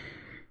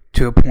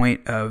to a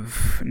point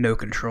of no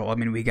control. I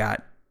mean, we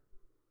got,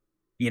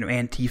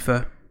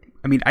 Antifa.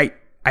 I mean,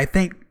 I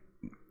think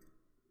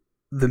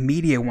the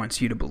media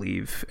wants you to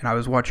believe, and I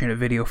was watching a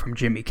video from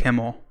Jimmy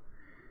Kimmel,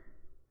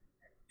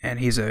 and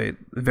he's a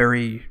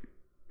very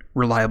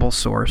reliable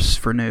source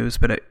for news,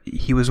 but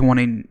he was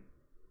wanting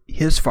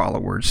his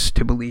followers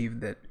to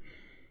believe that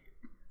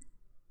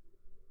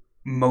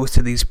most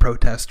of these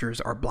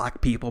protesters are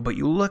black people. But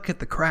you look at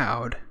the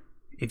crowd,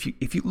 if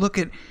you look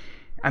at,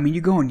 I mean,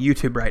 you go on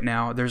YouTube right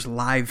now, there's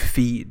live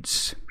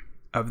feeds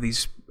of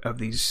these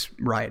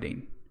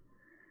rioting,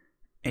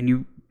 and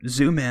you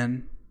zoom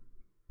in,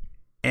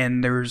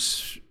 and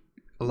there's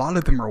a lot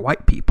of them are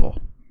white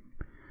people.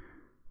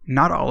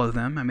 Not all of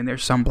them. I mean,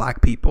 there's some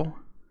black people,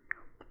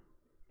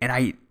 And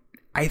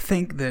I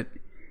think that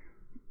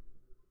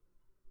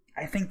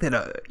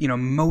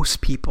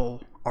most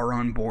people are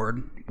on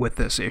board with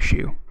this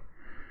issue,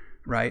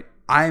 right?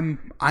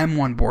 I'm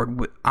on board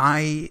with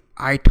I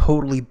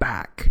totally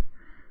back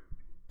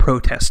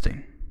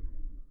protesting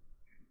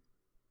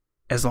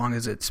as long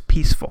as it's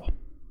peaceful.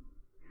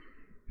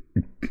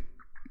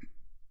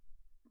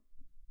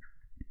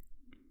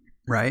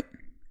 Right?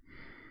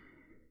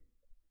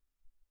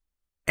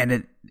 And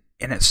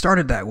it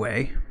started that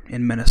way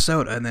in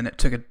Minnesota, and then it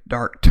took a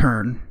dark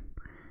turn.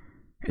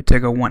 It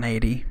took a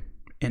 180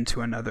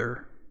 into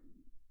another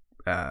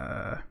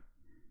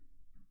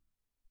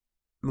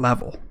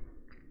level.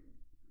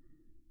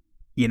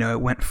 You know,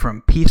 it went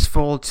from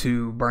peaceful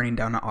to burning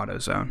down an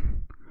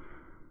AutoZone.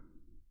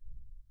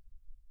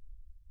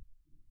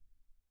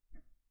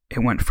 It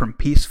went from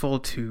peaceful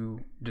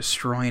to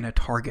destroying a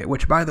Target,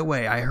 which, by the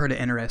way, I heard an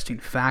interesting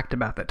fact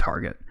about that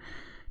Target.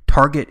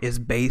 Target is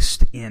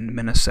based in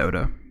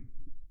Minnesota,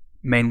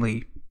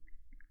 mainly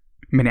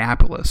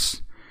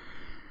Minneapolis.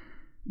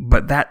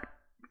 But that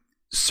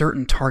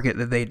certain Target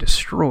that they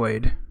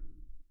destroyed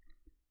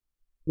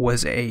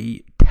was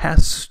a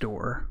test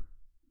store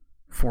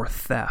for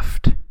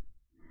theft.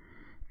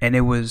 And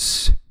it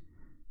was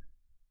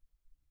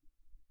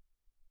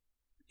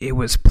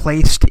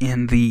placed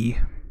in the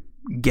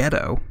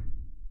ghetto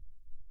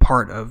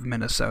part of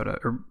Minnesota,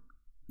 or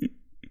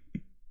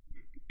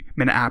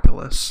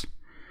Minneapolis,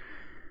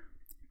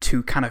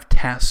 to kind of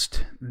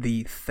test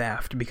the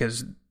theft,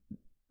 because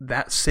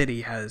that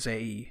city has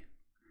a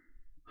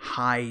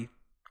high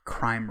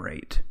crime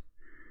rate,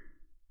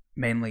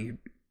 mainly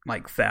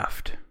like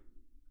theft.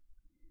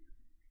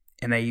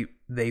 And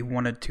they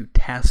wanted to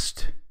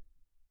test.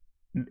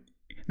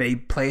 They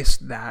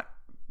placed that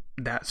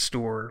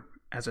store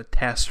as a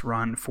test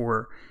run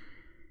for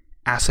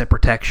asset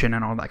protection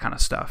and all that kind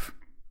of stuff.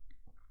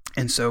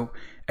 And so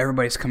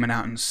everybody's coming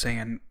out and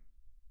saying,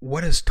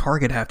 what does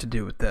Target have to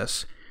do with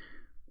this?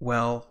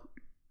 Well,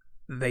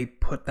 they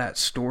put that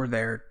store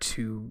there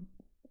to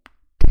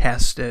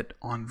test it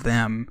on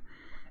them,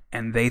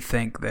 and they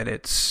think that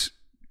it's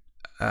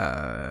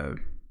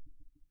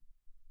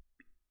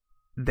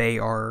they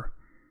are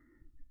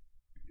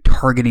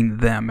targeting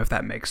them, if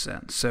that makes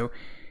sense. So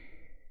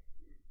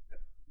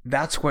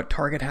that's what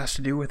Target has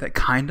to do with it,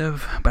 kind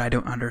of, but I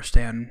don't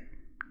understand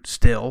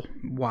still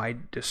why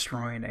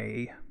destroying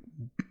a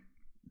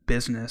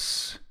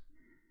business.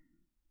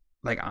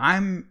 Like,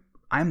 I'm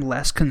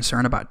less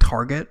concerned about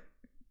Target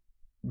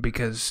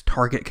because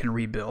Target can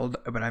rebuild,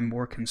 but I'm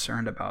more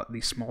concerned about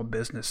these small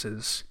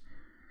businesses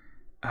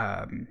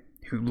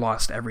who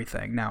lost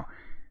everything. Now,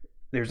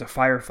 there's a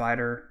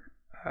firefighter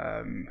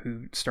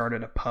who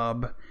started a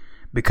pub.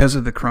 Because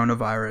of the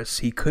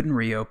coronavirus, he couldn't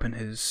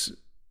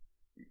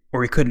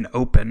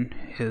open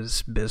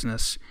his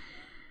business.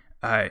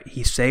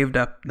 He saved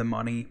up the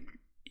money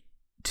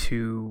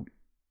to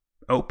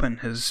open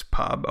his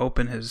pub,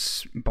 open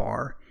his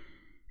bar,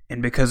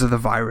 and because of the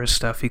virus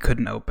stuff, he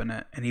couldn't open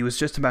it. And he was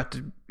just about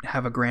to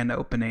have a grand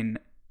opening,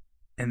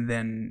 and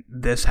then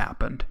this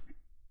happened.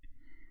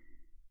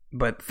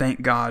 But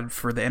thank God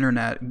for the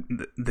internet,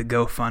 the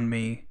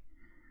GoFundMe.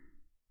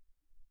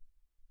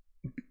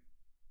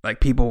 Like,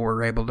 people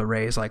were able to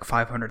raise like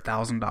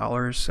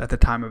 $500,000 at the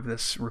time of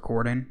this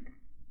recording.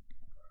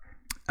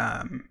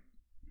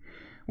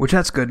 Which,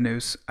 that's good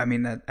news. I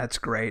mean, that's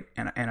great.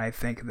 And I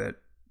think that,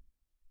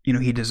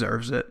 he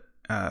deserves it.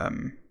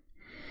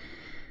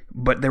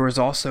 But there was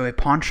also a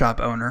pawn shop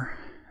owner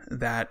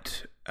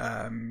that,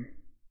 I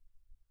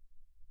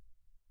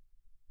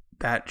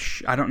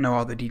don't know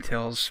all the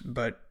details,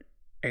 but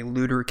a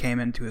looter came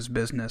into his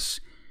business.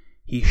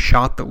 He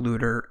shot the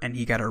looter, and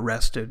he got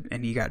arrested,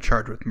 and he got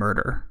charged with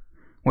murder,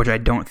 which I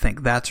don't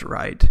think that's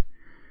right.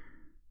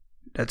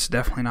 That's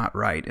definitely not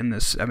right in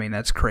this. I mean,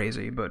 that's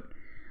crazy, but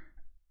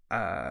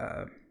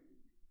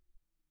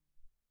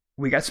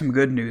we got some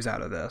good news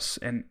out of this,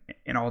 and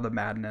in all the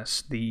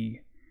madness. The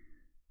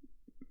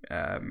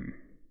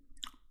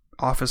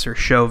Officer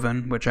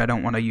Chauvin, which I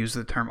don't want to use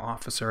the term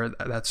officer.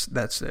 That's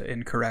the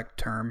incorrect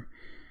term.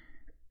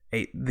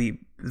 The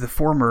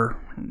former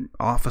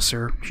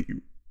officer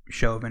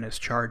Chauvin is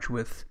charged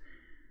with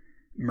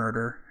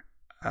murder,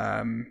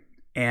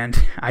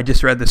 and I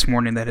just read this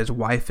morning that his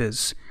wife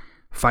is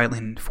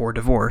filing for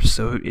divorce,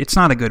 so it's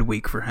not a good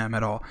week for him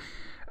at all.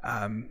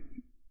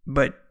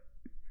 But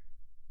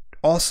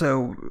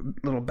also,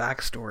 little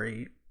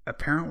backstory,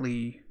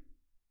 apparently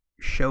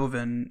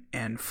Chauvin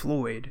and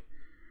Floyd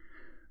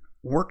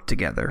worked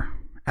together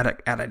at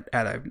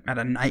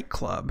a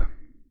nightclub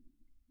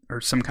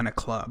or some kind of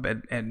club,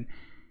 and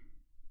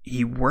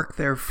he worked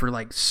there for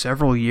like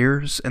several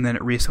years, and then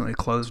it recently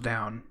closed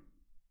down.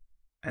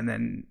 And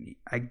then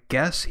I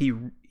guess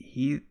him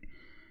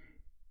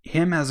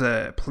as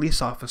a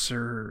police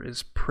officer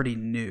is pretty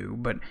new,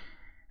 but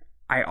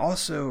I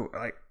also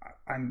like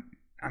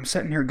I'm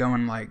sitting here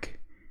going like,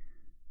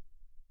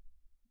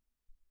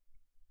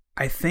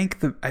 I think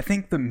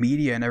the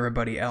media and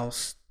everybody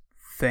else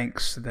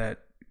thinks that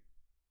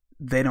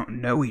they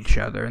don't know each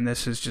other, and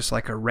this is just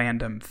like a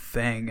random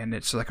thing, and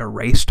it's like a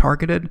race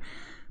targeted.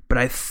 But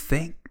I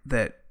think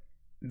that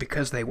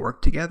because they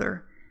work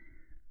together,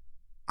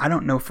 I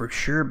don't know for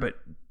sure, but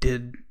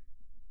did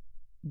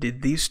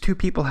these two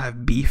people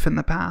have beef in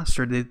the past,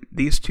 or did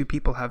these two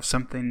people have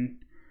something,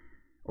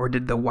 or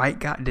did the white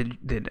guy,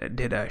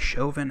 did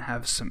Chauvin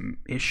have some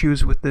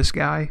issues with this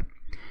guy?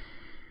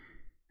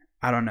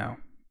 I don't know.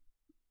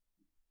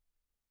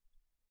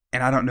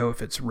 And I don't know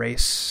if it's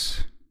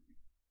race,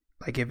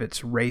 like if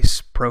it's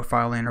race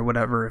profiling or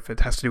whatever, if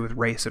it has to do with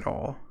race at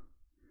all.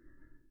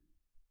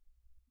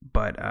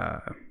 But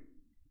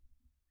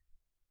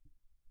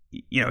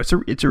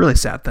it's a really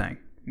sad thing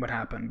what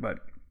happened. But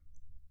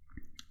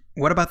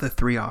what about the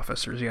three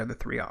officers? The other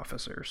three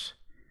officers.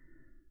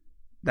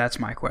 That's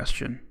my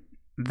question.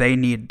 They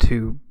need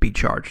to be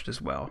charged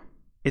as well.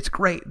 It's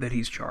great that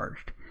he's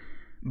charged,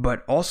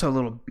 but also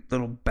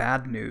little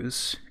bad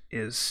news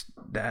is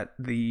that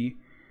the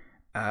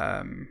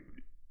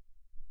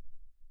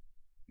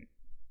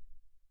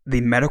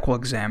medical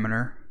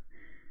examiner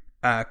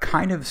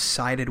kind of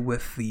sided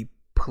with the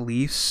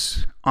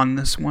police on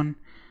this one.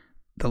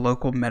 The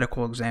local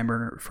medical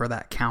examiner for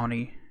that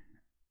county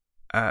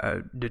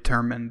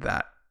determined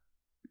that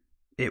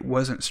it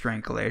wasn't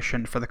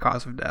strangulation for the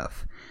cause of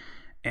death.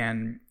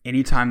 And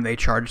anytime they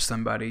charge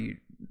somebody,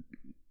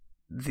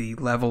 the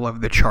level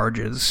of the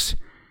charges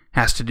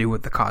has to do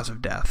with the cause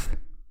of death.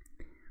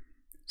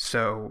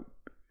 So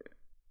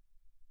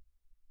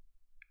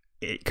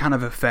it kind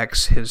of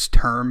affects his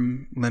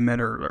term limit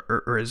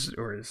or his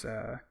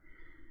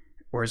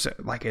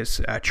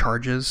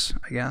charges,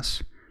 I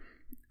guess.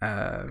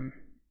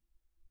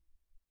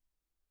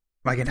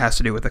 Like it has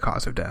to do with the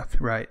cause of death,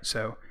 right?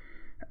 So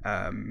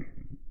the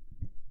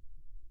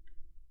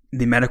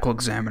medical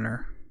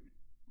examiner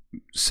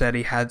said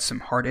he had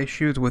some heart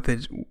issues with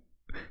his,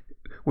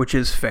 which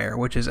is fair,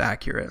 which is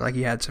accurate. Like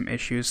he had some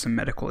issues, some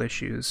medical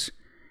issues.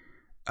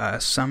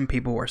 Some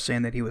people were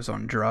saying that he was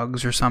on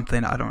drugs or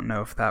something. I don't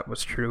know if that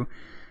was true,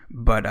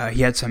 but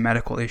he had some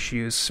medical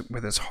issues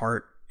with his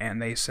heart,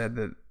 and they said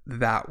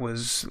that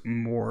was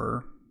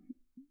more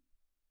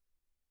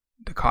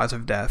the cause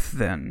of death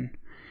than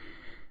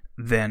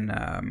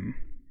a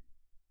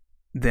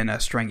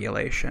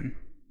strangulation.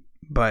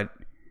 But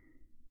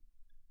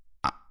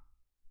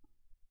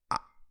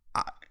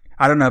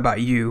I don't know about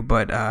you,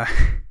 but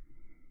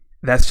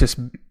that's just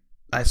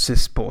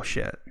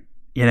bullshit,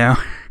 you know?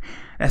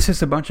 That's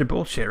just a bunch of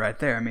bullshit right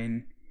there. I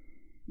mean,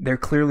 they're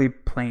clearly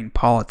playing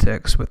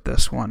politics with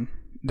this one.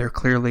 They're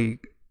clearly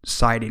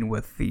siding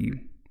with the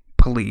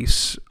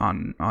police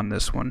on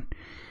this one.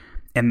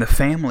 And the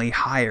family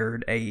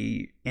hired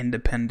a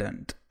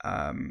independent.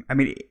 I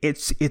mean,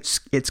 it's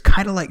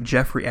kind of like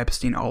Jeffrey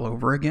Epstein all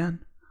over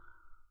again.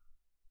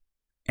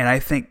 And I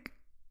think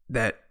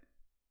that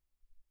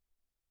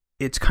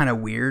it's kind of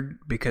weird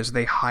because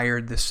they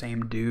hired the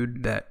same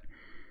dude that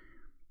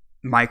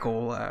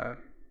Michael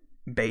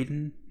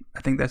Baden,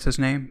 I think that's his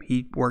name.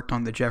 He worked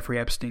on the Jeffrey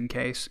Epstein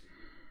case.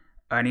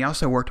 And he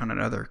also worked on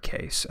another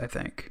case, I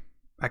think.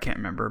 I can't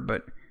remember,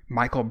 but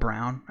Michael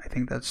Brown, I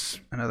think that's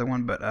another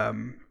one. But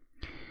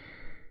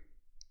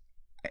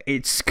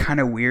it's kind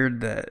of weird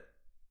that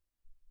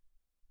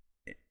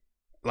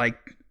like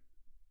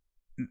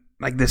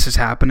this is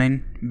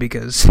happening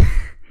because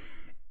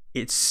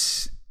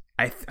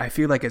I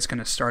feel like it's going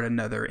to start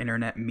another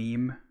internet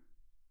meme.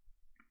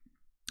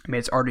 I mean,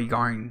 it's already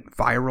going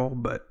viral,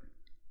 but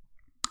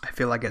I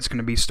feel like it's going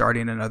to be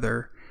starting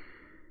another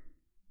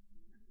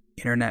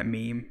internet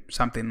meme.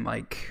 Something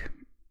like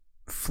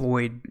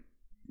Floyd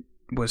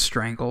was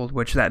strangled,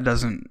 which that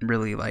doesn't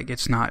really, like,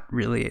 it's not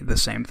really the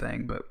same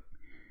thing, but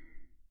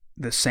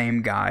the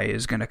same guy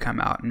is going to come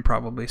out and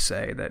probably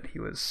say that he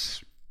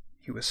was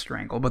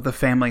strangled. But the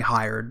family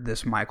hired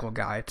this Michael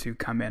guy to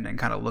come in and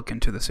kind of look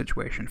into the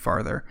situation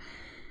farther.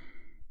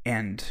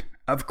 And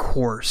of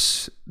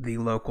course, the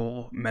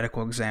local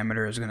medical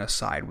examiner is going to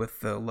side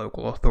with the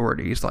local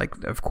authorities.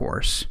 Like, of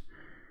course.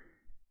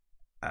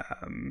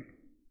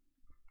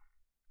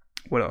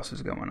 What else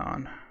is going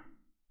on?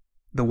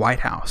 The White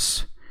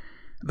House.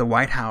 The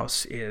White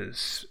House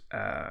is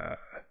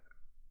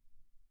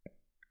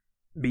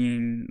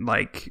being,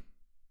 like,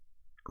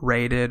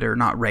 raided, or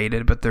not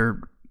raided, but there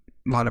are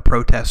a lot of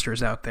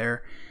protesters out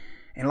there.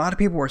 And a lot of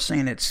people were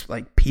saying it's,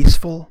 like,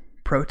 peaceful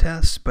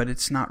protests, but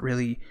it's not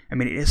really. I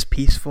mean, it is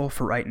peaceful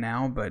for right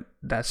now, but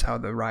that's how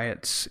the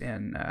riots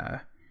in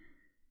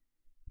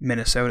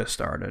Minnesota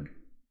started.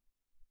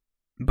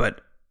 But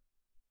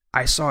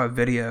I saw a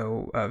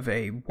video of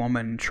a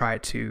woman try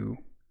to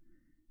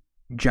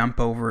jump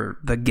over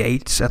the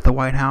gates at the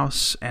White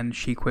House, and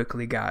she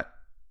quickly got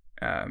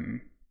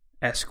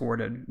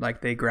escorted.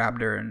 Like, they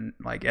grabbed her and,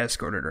 like,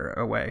 escorted her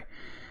away.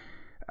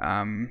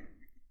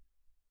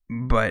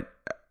 But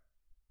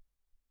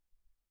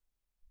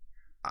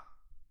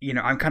you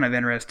know, I'm kind of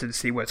interested to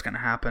see what's going to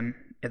happen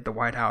at the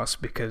White House,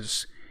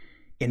 because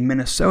in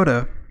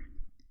Minnesota,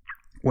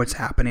 what's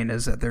happening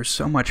is that there's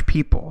so much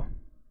people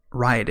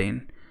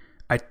rioting.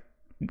 I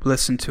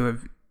listened to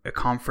a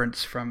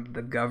conference from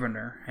the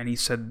governor, and he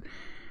said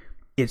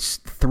it's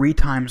 3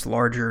 times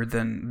larger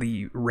than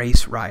the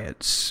race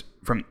riots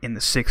from in the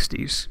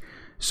 60s.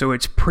 So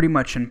it's pretty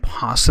much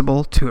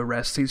impossible to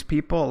arrest these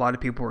people. A lot of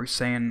people were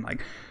saying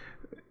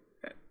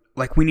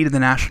like we needed the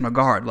National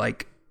Guard.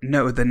 Like,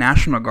 no, the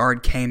National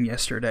Guard came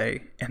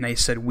yesterday and they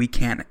said we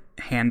can't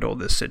handle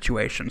this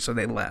situation, so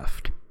they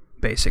left,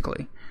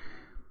 basically.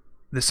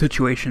 The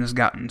situation has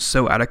gotten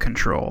so out of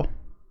control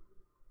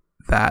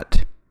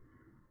that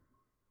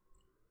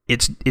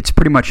it's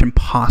pretty much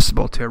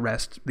impossible to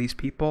arrest these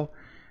people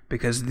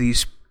because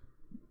these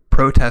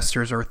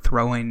protesters are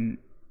throwing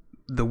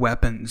the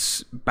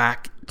weapons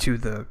back to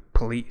the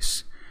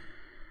police.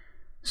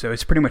 So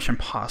it's pretty much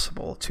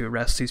impossible to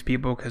arrest these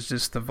people because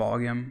just the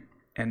volume,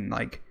 and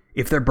like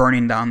if they're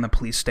burning down the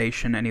police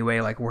station anyway,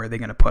 like where are they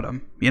going to put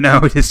them? You know,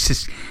 it's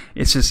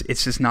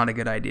just not a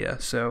good idea.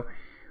 So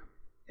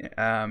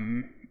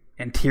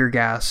and tear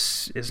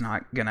gas is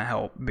not going to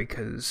help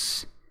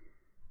because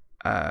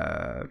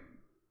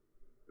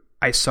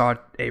I saw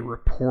a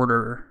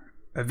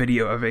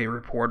video of a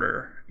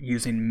reporter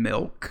using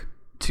milk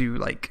to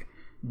like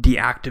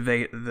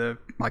deactivate the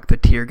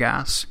tear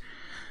gas.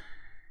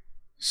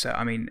 So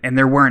I mean, and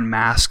they're wearing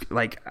masks.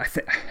 Like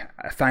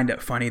I find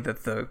it funny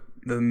that the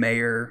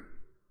mayor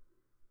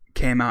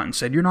came out and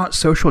said you're not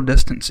social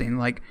distancing.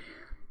 Like,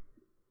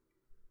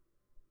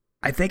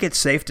 I think it's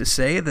safe to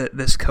say that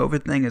this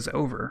COVID thing is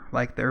over.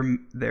 Like the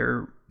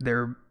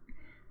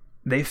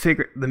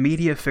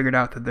media figured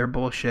out that their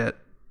bullshit.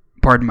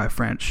 Pardon my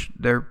French.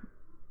 Their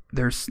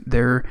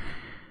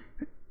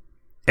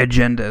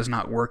agenda is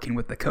not working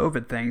with the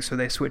COVID thing, so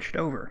they switched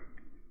over.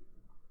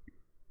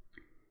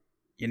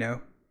 You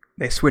know,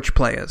 they switched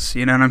players.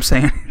 You know what I'm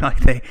saying? Like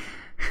they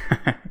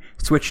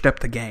switched up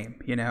the game.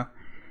 You know,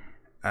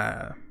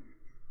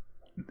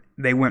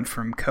 they went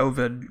from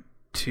COVID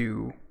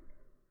to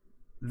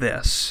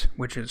this,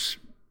 which is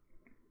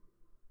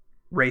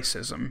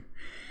racism,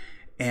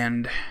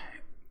 and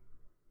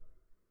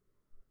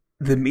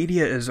the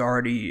media is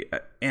already,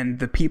 and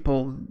the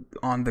people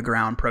on the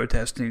ground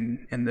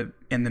protesting in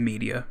the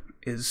media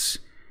is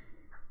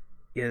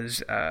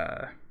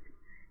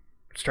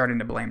starting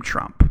to blame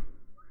Trump.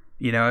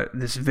 You know,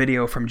 this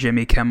video from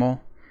Jimmy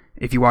Kimmel.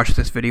 If you watch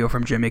this video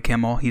from Jimmy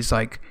Kimmel, he's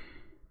like,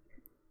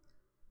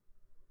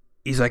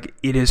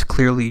 it is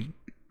clearly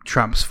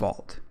Trump's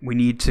fault. We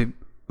need to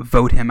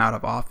vote him out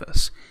of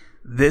office.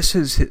 This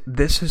is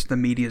the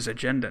media's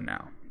agenda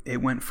now.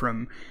 It went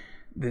from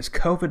this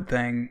COVID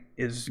thing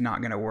is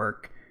not going to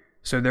work,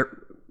 so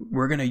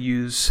we're going to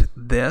use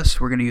this.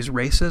 We're going to use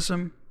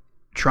racism.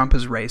 Trump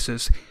is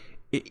racist.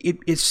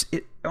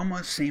 It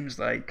almost seems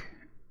like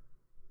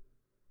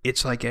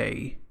it's like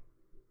a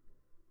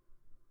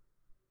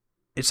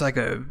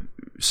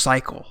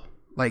cycle.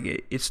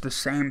 Like it's the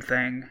same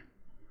thing.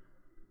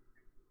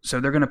 So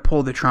they're going to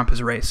pull the Trump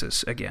is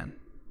racist again,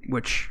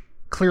 which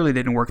clearly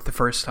didn't work the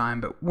first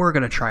time, but we're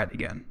going to try it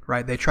again,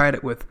 right? They tried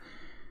it with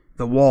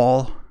the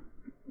wall.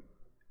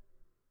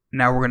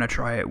 Now we're going to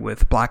try it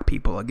with black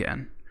people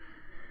again,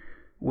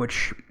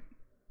 which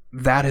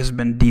that has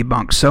been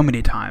debunked so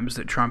many times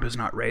that Trump is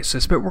not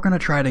racist, but we're going to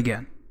try it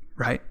again,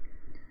 right?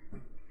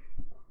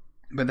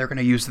 But they're going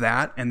to use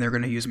that, and they're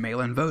going to use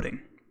mail-in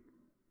voting.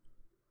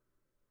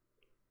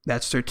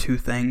 That's their 2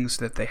 things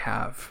that they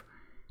have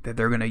that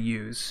they're going to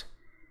use.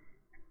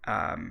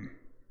 And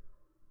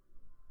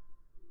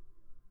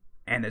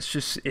it's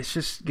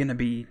just going to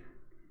be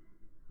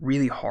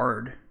really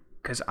hard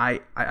because I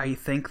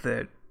think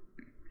that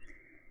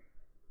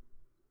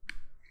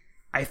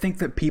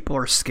people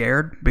are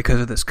scared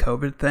because of this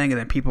COVID thing, and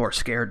then people are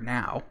scared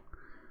now,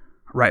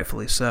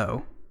 rightfully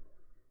so.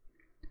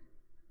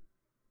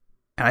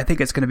 And I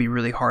think it's going to be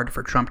really hard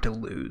for Trump to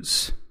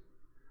lose.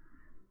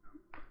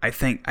 I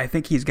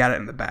think he's got it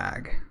in the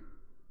bag.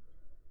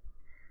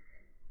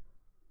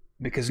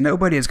 Because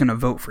nobody is going to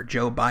vote for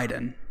Joe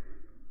Biden.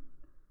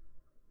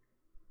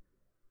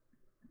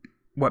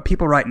 What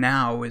people right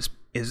now is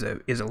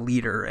a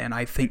leader, and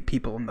I think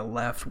people on the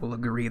left will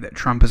agree that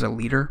Trump is a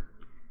leader.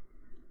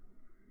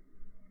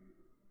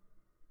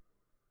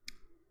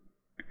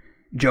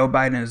 Joe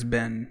Biden has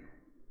been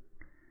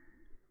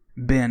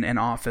in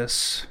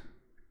office,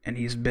 and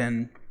he's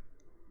been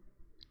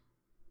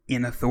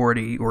in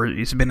authority, or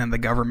he's been in the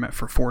government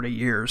for 40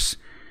 years,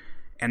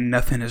 and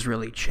nothing has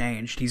really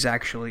changed. He's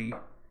actually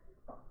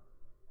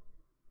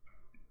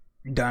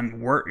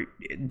done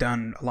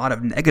a lot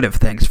of negative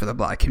things for the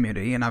black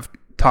community, and I've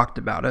talked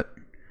about it.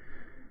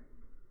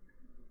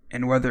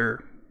 And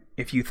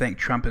if you think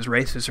Trump is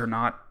racist or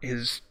not,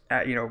 his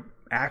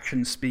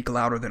actions speak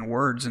louder than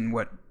words, and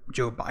what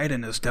Joe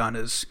Biden has done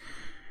is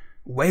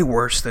way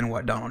worse than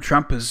what Donald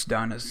Trump has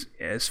done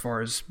as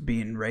far as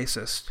being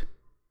racist.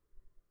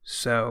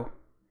 So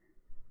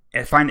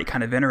I find it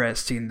kind of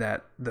interesting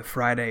that the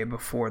Friday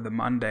before the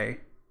Monday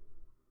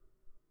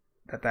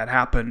that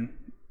happened,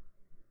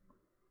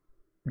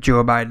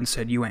 Joe Biden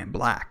said, "You ain't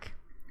black."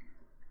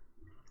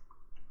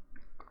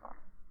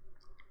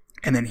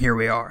 And then here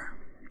we are,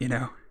 you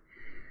know.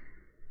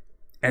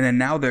 And then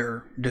now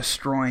they're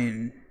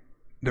destroying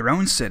their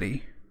own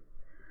city,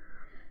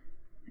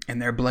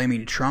 and they're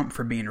blaming Trump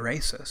for being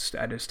racist.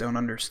 I just don't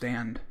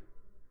understand.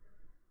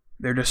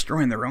 They're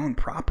destroying their own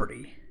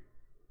property.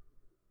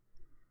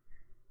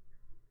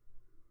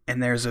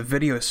 And there's a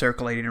video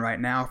circulating right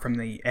now from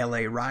the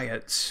LA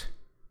riots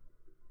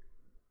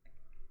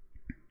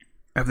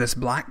of this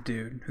black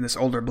dude, this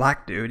older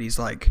black dude. He's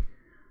like,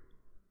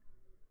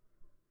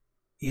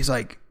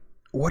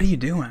 what are you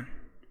doing?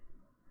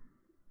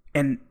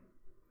 And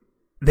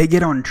they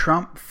get on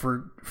Trump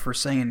for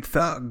saying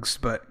thugs,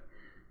 but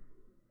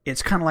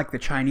it's kind of like the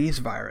Chinese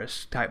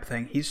virus type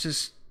thing. He's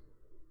just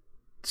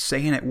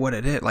saying it what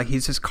it is. Like,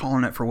 he's just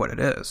calling it for what it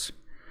is.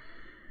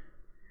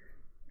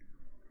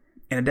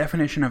 And a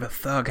definition of a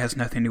thug has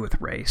nothing to do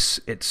with race.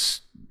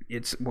 It's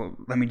well,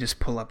 let me just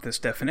pull up this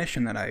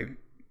definition that I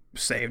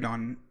saved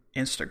on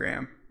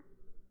Instagram.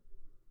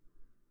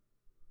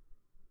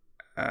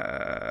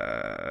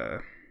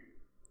 Let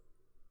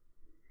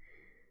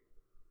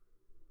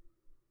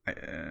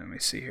me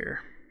see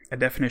here. A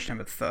definition of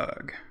a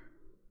thug.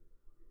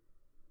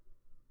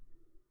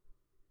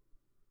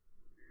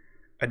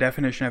 A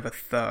definition of a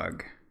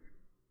thug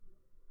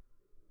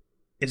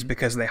is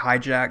because they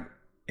hijack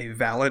a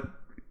valid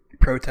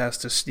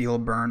protest to steal,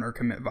 burn, or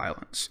commit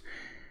violence.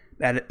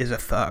 That is a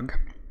thug.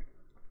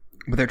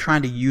 But they're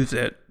trying to use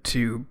it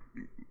to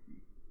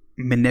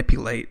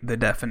manipulate the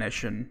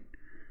definition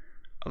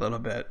a little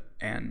bit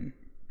and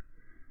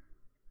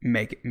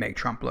make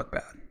Trump look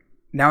bad.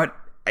 Now,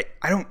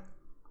 I don't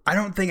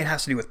think it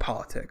has to do with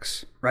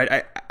politics,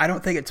 right? I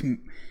don't think it's.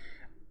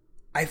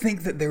 I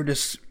think that they're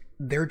just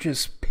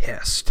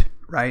pissed,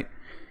 right?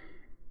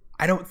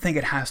 I don't think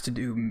it has to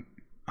do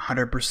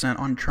 100%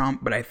 on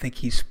Trump, but I think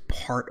he's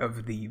part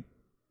of the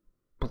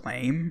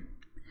blame.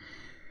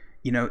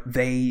 You know,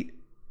 they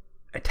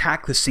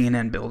attacked the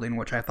CNN building,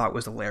 which I thought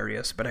was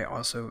hilarious, but I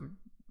also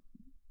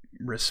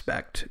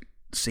respect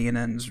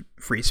CNN's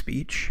free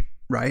speech,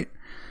 right?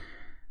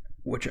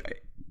 Which,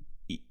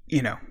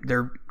 you know,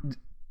 they're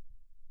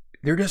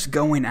just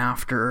going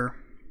after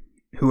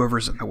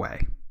whoever's in the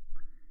way.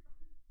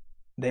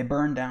 They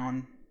burned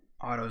down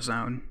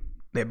AutoZone.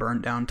 They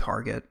burned down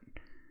Target.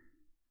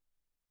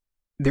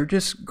 They're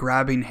just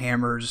grabbing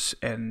hammers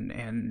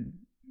and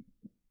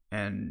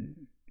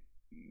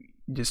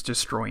just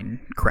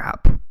destroying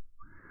crap.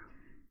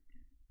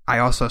 I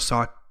also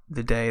saw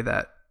the day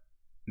that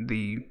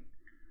they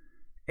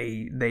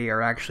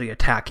are actually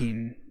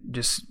attacking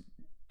just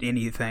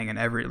anything and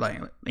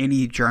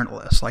any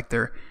journalist. Like,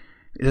 it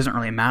doesn't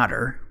really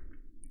matter.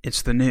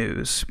 It's the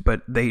news,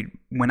 but they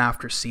went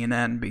after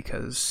CNN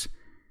because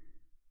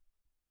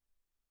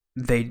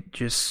they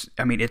just,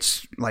 I mean,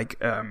 it's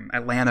like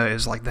Atlanta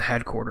is like the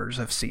headquarters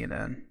of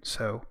CNN,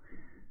 so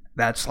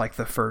that's like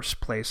the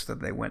first place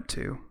that they went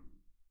to.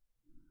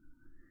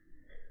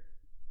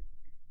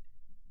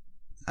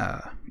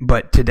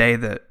 But today,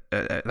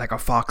 like a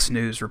Fox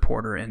News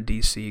reporter in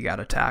DC got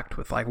attacked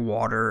with like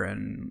water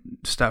and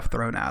stuff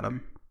thrown at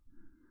him.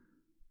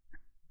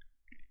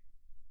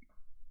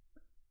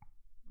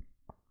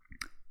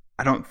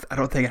 I don't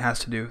think it has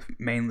to do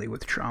mainly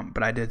with Trump,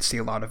 but I did see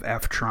a lot of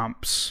F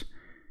Trumps,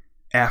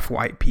 F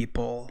white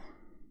people,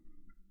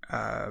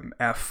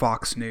 F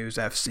Fox News,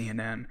 F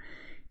CNN.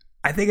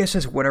 I think it's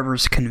just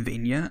whatever's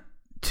convenient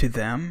to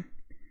them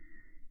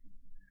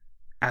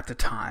at the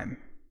time,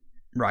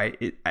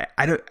 right?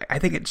 I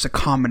think it's a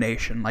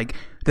combination. Like,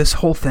 this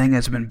whole thing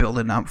has been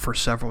building up for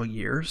several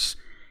years,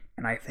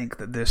 and I think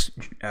that this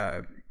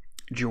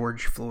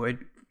George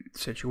Floyd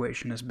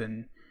situation is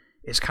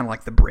kind of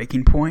like the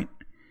breaking point.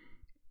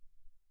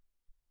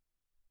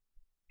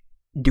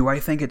 Do I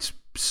think it's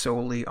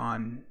solely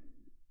on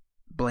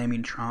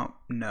blaming Trump?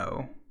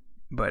 No,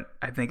 but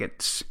I think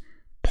it's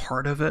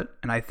part of it,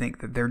 and I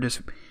think that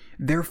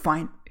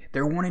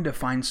they're wanting to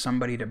find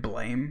somebody to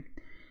blame,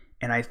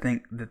 and I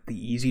think that the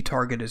easy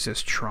target is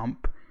just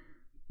Trump,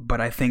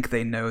 but I think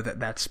they know that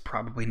that's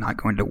probably not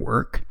going to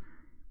work,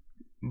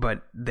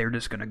 but they're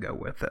just going to go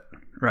with it,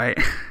 right?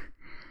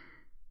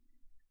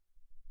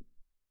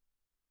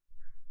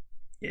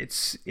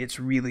 It's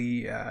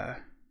really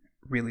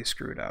really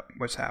screwed up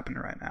what's happening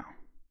right now.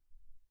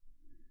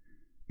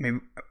 I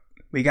mean,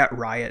 we got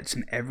riots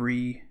in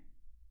every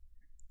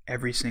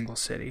single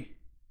city,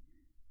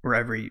 or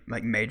every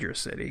like major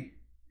city.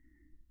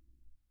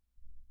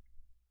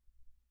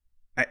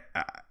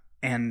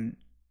 And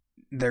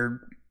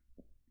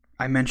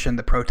I mentioned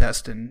the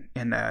protest in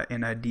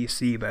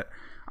DC, but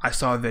I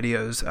saw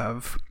videos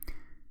of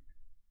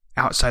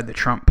outside the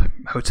Trump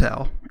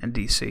hotel in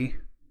DC.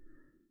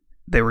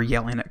 They were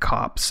yelling at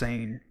cops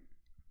saying,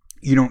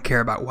 "You don't care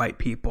about white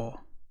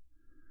people,"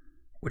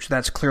 which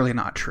that's clearly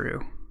not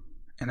true.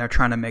 And they're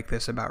trying to make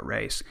this about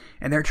race.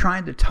 And they're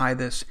trying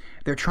to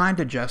they're trying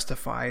to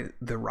justify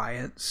the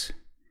riots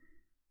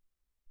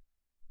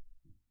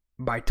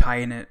by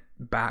tying it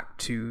back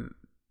to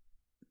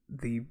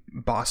the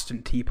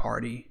Boston Tea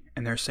Party.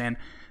 And they're saying,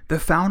 the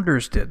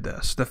founders did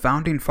this. The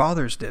founding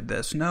fathers did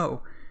this.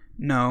 No.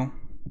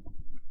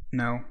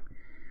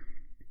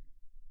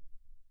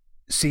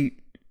 See,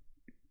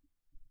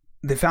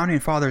 the Founding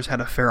Fathers had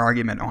a fair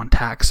argument on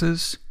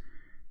taxes,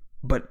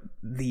 but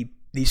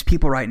these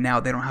people right now,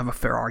 they don't have a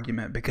fair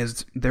argument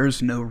because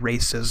there's no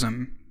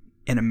racism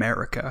in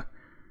America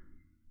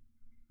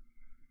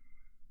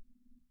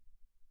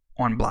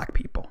on black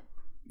people.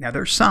 Now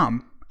there's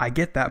some. I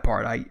get that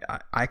part.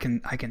 I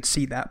can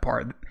see that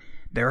part.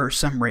 There are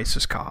some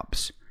racist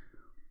cops.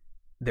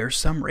 There's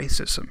some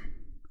racism.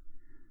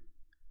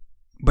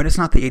 But it's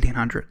not the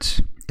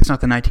 1800s. It's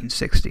not the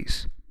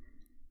 1960s.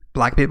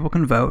 Black people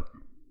can vote.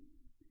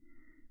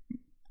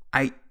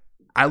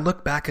 I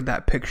look back at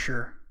that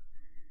picture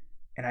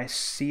and I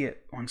see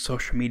it on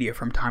social media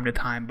from time to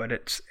time, but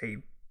it's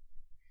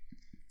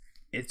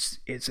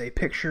a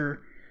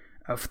picture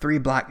of 3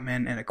 black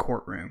men in a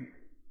courtroom.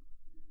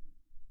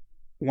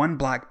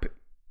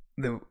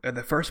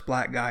 The first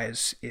black guy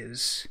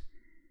is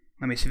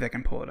let me see if I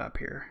can pull it up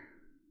here.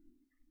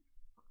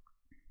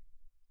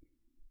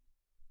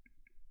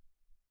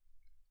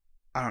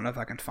 I don't know if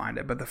I can find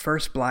it, but the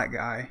first black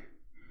guy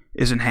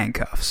is in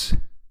handcuffs.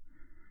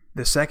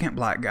 The second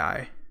black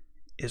guy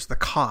is the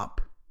cop.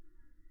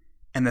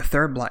 And the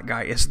third black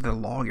guy is the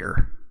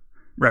lawyer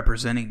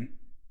representing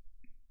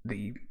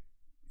the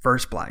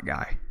first black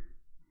guy.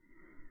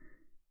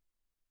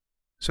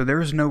 So there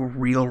is no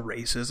real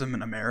racism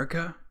in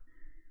America.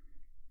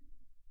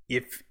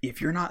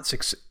 If you're not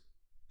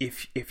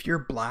if you're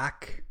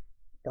black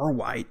or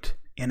white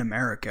in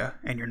America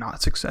and you're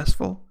not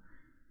successful,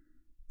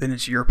 then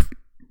it's your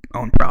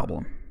own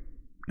problem.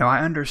 Now I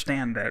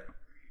understand that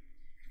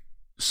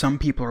some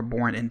people are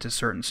born into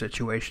certain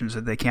situations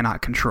that they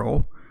cannot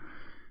control.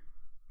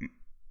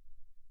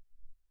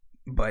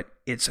 But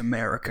it's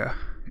America.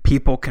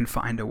 People can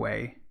find a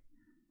way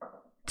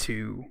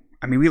to...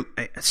 I mean,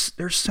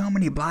 there's so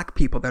many black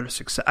people that are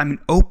successful. I mean,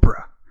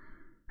 Oprah.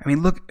 I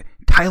mean, look,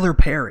 Tyler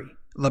Perry,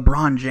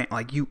 LeBron James.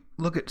 Like, you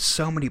look at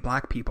so many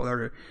black people that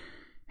are...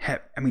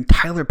 I mean,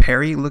 Tyler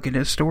Perry, look at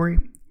his story.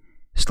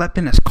 Slept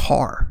in his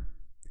car.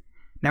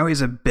 Now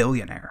he's a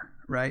billionaire,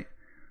 right?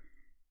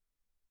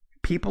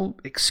 People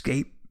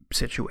escape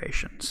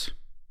situations.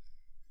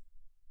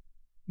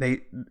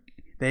 They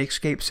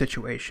escape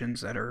situations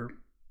that are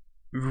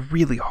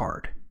really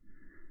hard.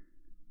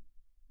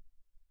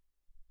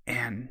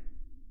 And,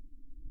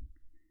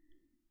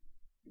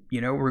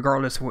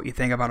 regardless of what you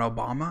think about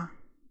Obama,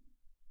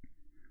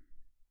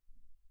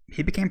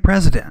 he became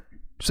president.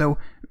 So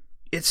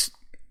it's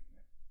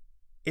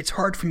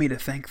hard for me to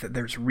think that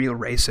there's real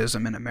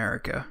racism in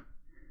America.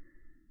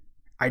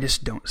 I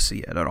just don't see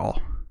it at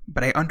all.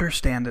 But I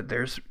understand that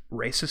there's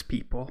racist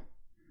people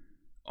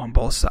on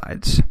both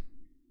sides.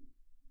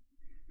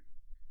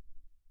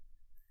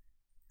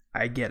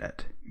 I get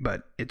it,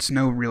 but it's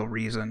no real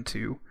reason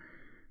to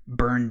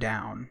burn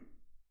down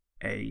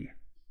a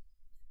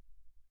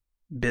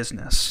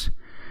business.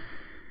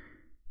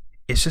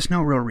 It's just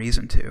no real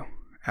reason to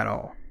at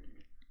all.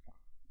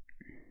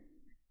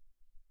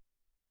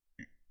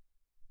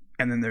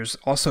 And then there's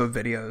also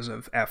videos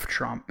of F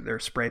Trump. They're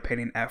spray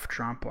painting F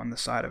Trump on the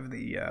side of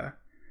the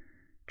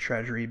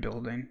Treasury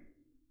building,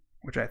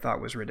 which I thought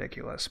was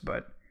ridiculous,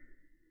 but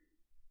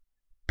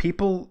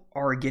people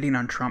are getting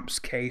on Trump's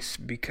case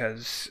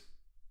because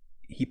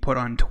he put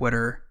on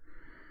Twitter,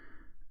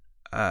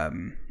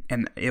 and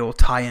it will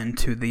tie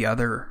into the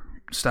other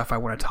stuff I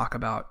want to talk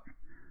about.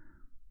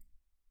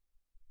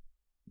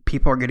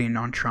 People are getting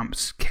on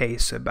Trump's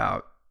case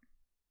about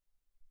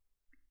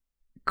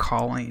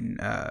calling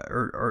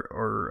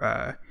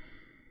or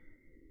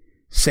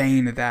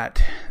saying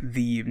that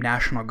the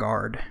National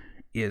Guard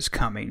is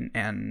coming,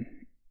 and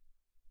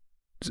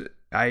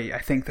I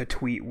think the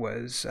tweet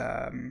was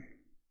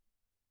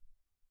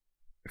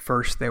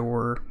first they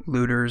were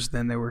looters,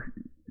 then they were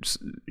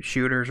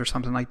shooters or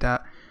something like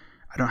that.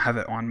 I don't have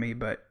it on me,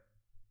 but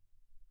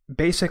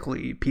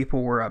basically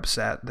people were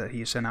upset that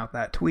he sent out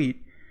that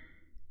tweet,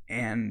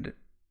 and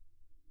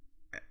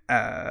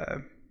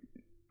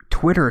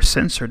Twitter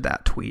censored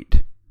that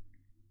tweet.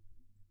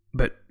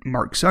 But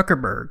Mark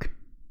Zuckerberg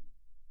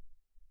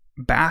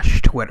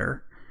bashed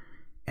Twitter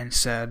and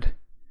said,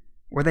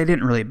 or they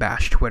didn't really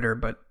bash Twitter,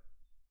 but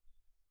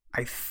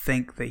I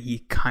think that he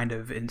kind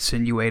of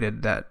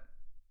insinuated that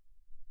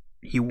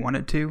he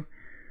wanted to.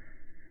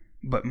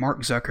 But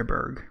Mark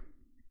Zuckerberg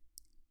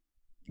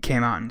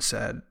came out and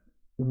said,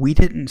 we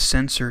didn't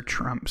censor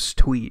Trump's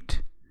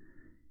tweet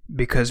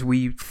because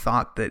we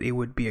thought that it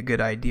would be a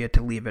good idea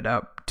to leave it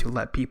up to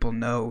let people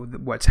know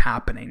what's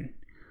happening.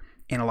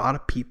 And a lot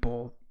of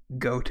people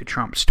go to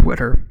Trump's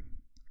Twitter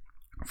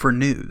for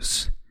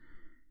news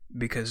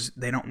because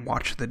they don't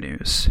watch the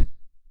news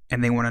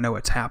and they want to know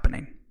what's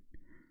happening,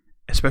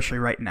 especially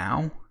right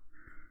now.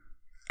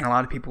 And a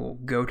lot of people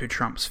go to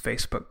Trump's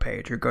Facebook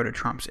page or go to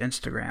Trump's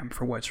Instagram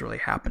for what's really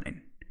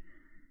happening.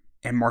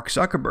 And Mark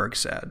Zuckerberg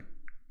said,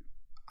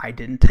 I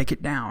didn't take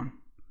it down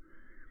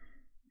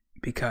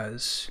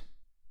because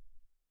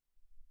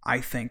I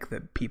think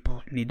that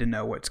people need to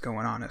know what's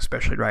going on,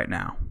 especially right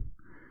now.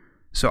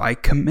 So I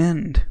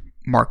commend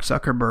Mark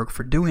Zuckerberg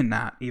for doing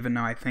that, even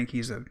though I think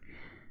he's a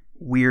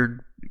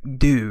weird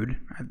dude.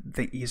 I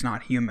think he's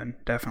not human,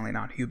 definitely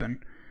not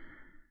human.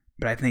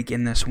 But I think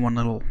in this one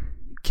little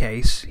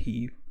case,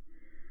 he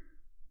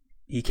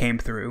came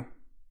through,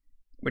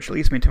 which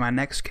leads me to my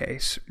next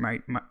case,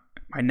 my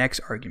next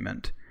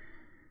argument.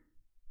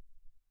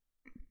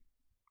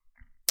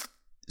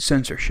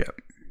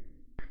 Censorship.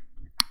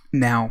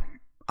 Now,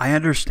 I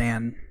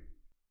understand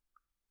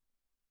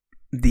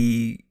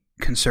the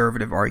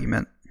conservative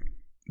argument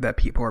that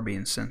people are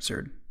being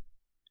censored.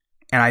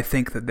 And I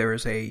think that there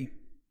is a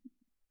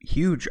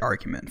huge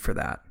argument for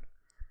that.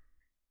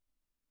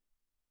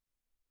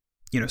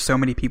 You know, so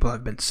many people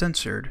have been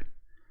censored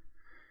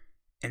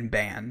and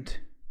banned,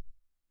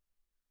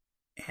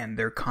 and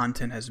their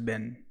content has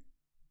been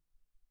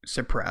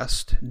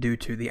suppressed due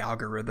to the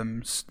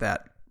algorithms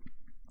that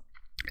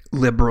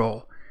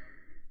liberal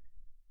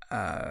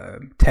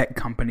tech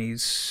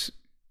companies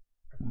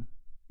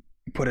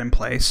put in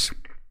place.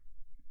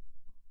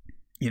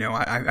 You know,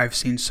 I've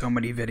seen so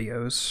many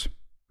videos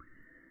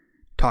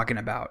talking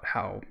about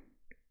how,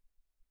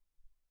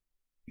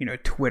 you know,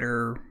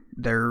 Twitter,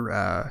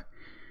 their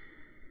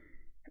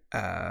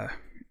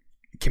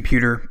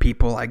computer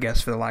people, I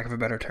guess, for the lack of a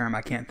better term,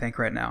 I can't think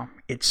right now.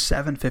 It's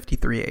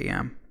 7:53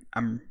 a.m.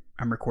 I'm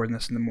recording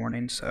this in the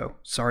morning, so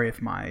sorry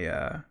if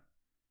my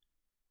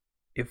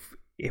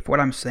if what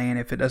I'm saying,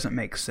 if it doesn't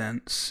make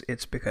sense,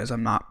 it's because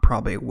I'm not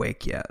probably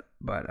awake yet,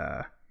 but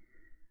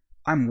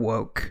I'm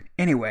woke.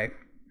 Anyway,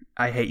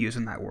 I hate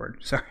using that word.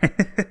 Sorry.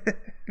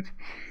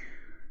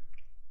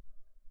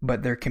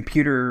 But they're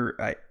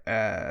computer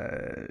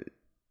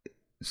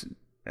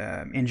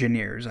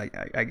engineers,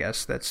 I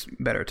guess that's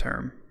a better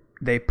term.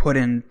 They put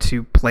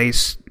into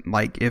place,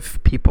 like,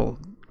 if people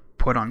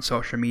put on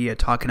social media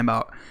talking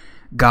about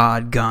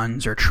God,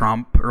 guns, or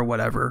Trump or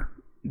whatever,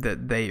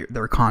 that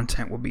their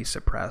content will be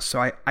suppressed. So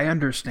I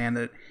understand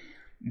that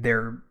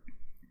their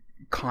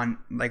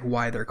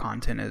why their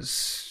content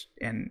is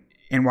and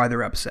why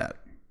they're upset,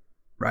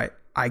 right?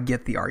 I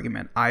get the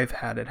argument. I've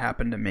had it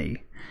happen to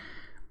me.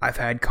 I've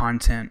had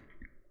content,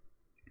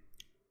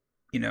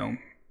 you know,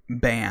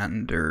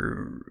 banned,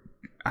 or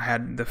I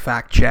had the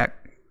fact check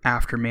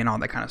after me and all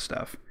that kind of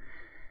stuff.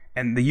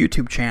 And the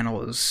YouTube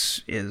channel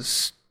is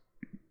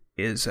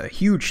a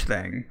huge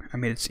thing. I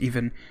mean,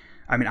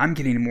 I'm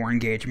getting more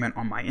engagement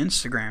on my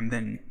Instagram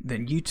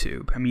than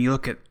YouTube. I mean, you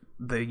look at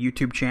the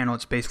YouTube channel,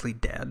 it's basically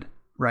dead,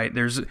 right?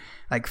 There's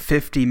like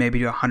 50, maybe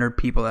to 100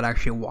 people that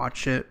actually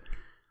watch it,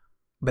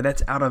 but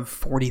that's out of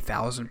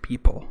 40,000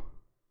 people.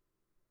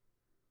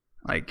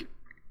 Like,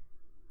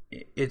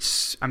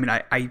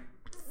 I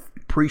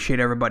appreciate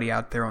everybody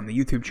out there on the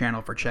YouTube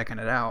channel for checking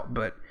it out,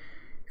 but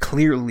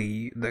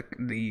clearly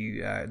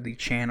the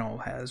channel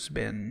has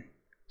been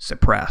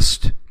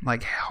suppressed,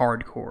 like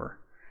hardcore.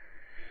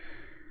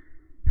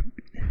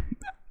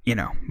 You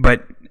know,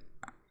 but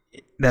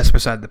that's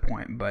beside the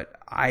point. But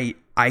I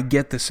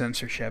get the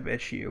censorship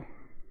issue,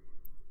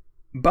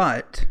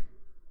 but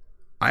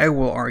I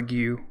will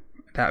argue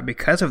that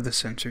because of the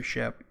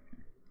censorship,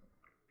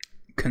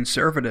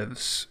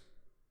 conservatives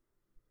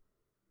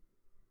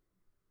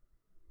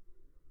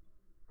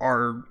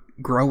are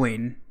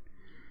growing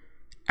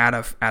at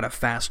a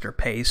faster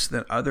pace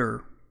than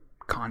other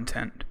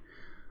content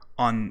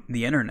on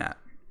the internet.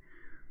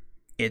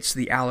 It's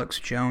the Alex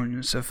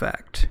Jones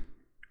effect,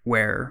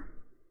 where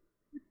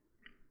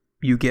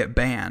you get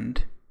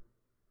banned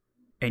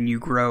and you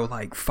grow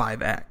like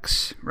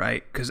 5x,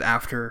 right? Because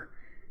after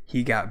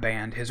he got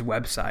banned, his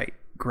website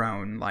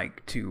grown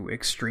like to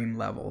extreme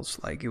levels.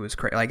 Like, it was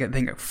crazy. Like, I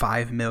think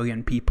 5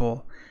 million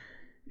people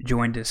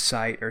joined his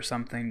site or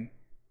something.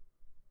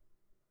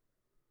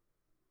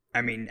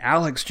 I mean,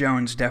 Alex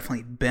Jones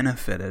definitely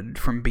benefited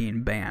from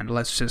being banned.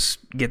 Let's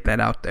just get that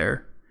out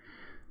there.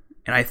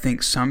 And I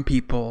think some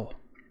people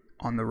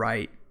on the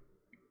right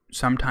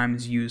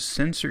sometimes use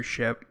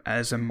censorship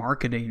as a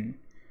marketing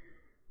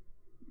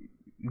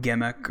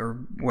gimmick,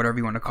 or whatever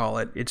you want to call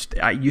it.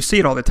 You see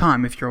it all the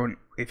time. If you're on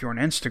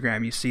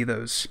Instagram, you see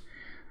those.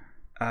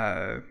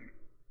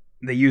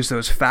 They use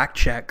those fact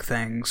check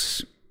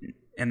things,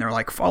 and they're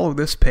like, follow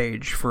this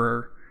page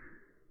for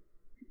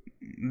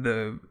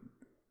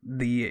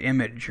the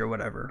image or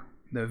whatever,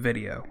 the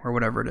video or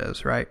whatever it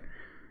is, right?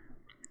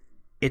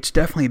 It's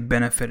definitely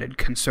benefited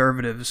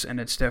conservatives, and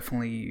there's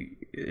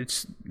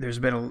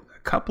been a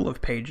couple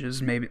of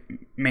pages, maybe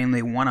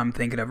mainly one I'm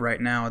thinking of right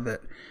now,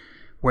 that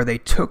where they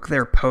took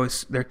their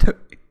posts,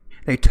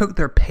 they took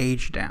their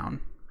page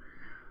down.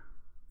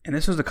 And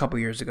this was a couple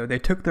years ago. They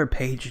took their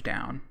page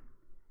down,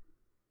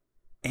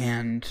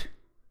 and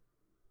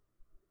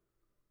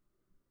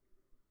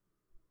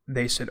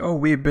they said, "Oh,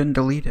 we've been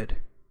deleted.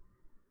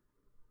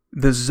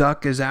 The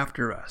Zuck is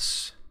after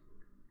us."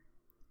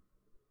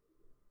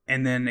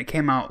 And then it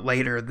came out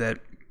later that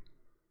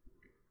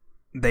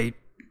they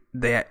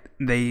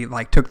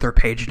like took their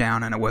page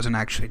down and it wasn't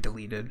actually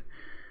deleted.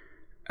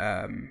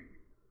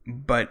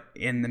 But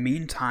in the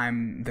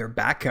meantime, their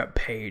backup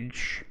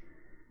page,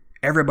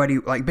 everybody,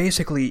 like,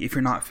 basically, if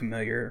you're not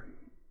familiar,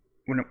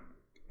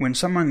 when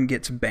someone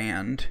gets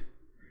banned,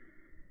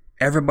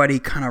 everybody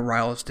kind of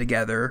riles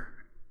together,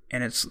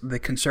 and it's the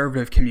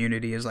conservative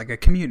community is like a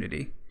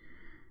community.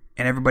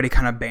 and everybody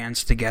kind of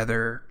bands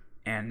together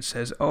and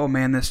says, oh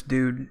man, this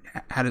dude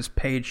had his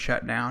page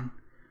shut down.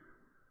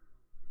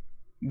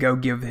 Go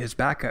give his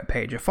backup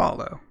page a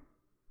follow.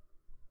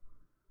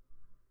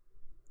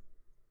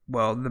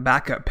 Well, the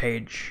backup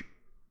page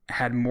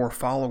had more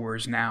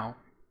followers now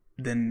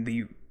than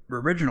the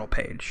original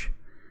page.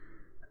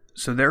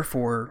 So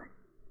therefore,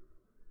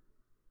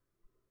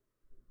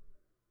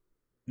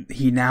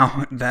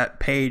 that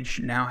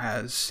page now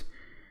has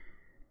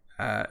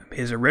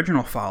his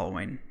original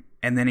following,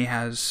 and then he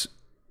has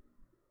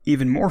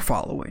even more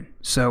following.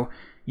 So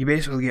you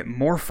basically get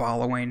more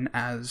following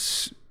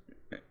as,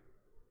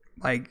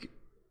 like,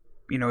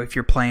 you know, if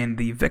you're playing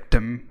the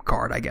victim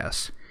card, I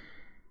guess.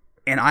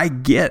 And I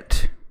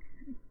get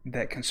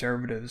that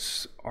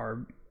conservatives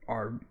are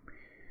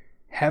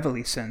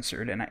heavily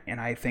censored, and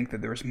I think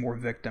that there's more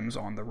victims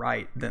on the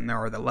right than there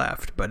are the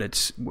left.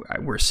 But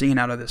we're seeing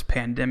out of this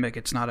pandemic,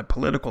 it's not a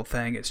political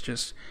thing. It's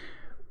just,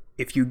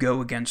 if you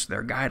go against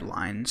their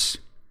guidelines,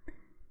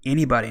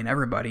 anybody and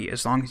everybody,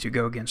 as long as you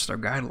go against their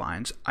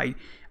guidelines,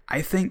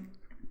 I think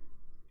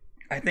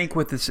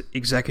with this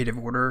executive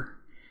order,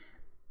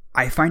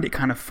 I find it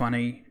kind of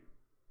funny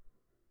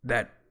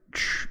that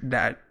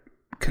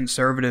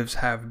conservatives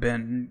have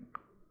been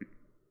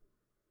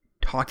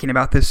talking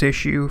about this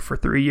issue for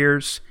 3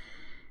 years,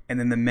 and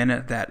then the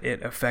minute that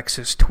it affects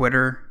his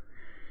Twitter,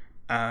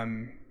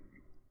 in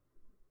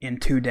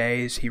 2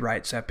 days he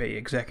writes up a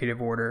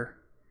executive order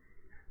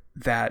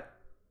that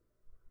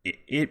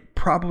it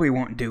probably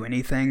won't do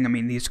anything. I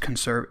mean, these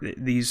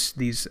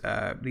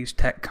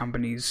tech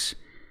companies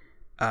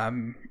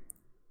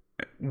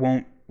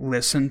won't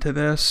listen to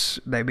this.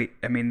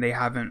 They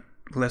haven't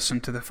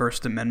listened to the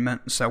First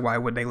Amendment, so why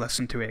would they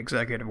listen to an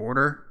executive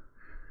order?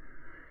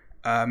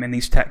 And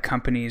these tech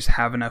companies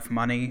have enough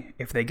money.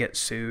 If they get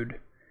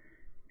sued,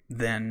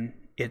 then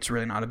it's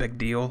really not a big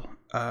deal.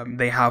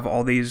 They have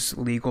all these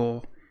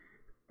legal,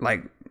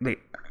 like, they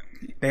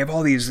have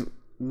all these,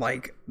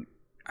 like,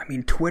 I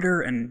mean,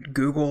 Twitter and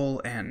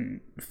Google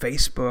and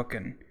Facebook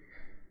and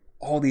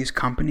all these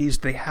companies,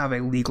 they have a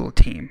legal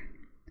team.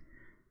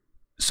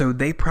 So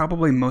they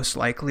probably most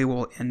likely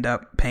will end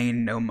up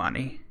paying no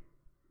money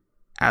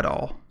at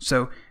all.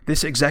 So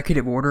this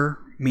executive order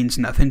means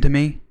nothing to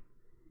me,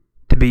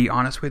 to be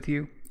honest with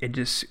you.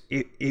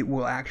 It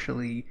will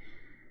actually,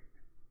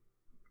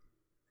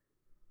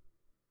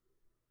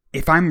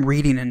 if I'm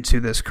reading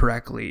into this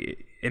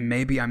correctly, and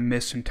maybe I'm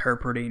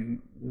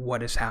misinterpreting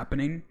what is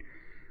happening,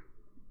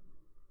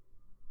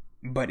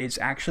 but it's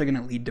actually going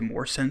to lead to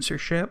more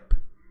censorship,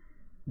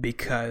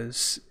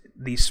 because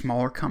these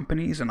smaller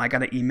companies, and I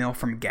got an email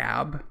from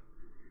Gab.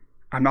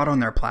 I'm not on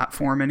their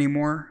platform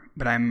anymore,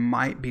 but I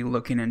might be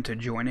looking into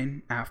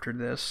joining after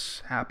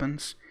this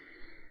happens.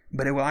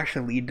 But it will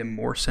actually lead to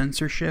more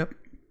censorship,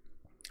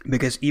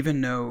 because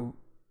even though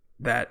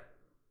that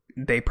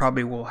they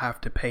probably will have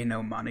to pay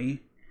no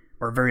money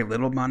or very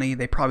little money,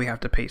 they probably have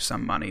to pay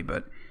some money,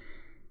 but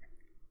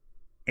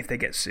if they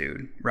get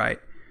sued, right?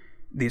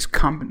 These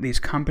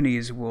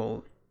companies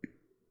will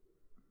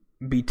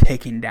be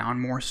taking down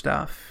more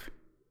stuff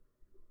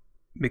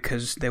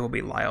because they will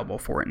be liable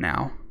for it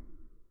now.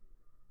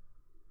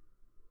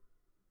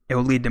 It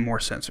will lead to more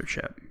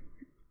censorship,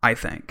 I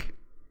think.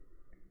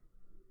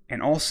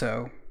 And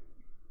also,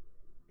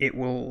 it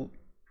will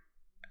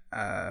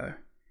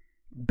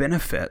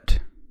benefit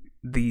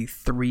the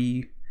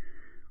 3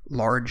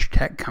 large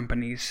tech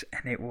companies,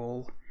 and it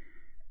will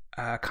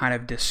kind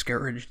of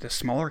discourage the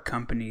smaller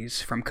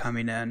companies from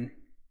coming in,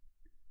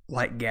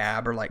 like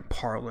Gab or like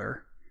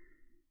Parler.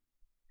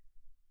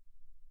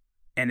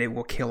 And it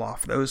will kill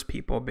off those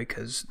people,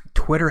 because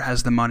Twitter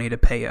has the money to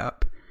pay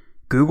up.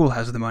 Google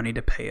has the money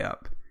to pay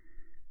up.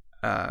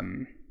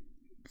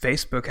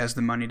 Facebook has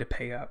the money to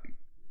pay up.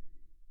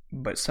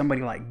 But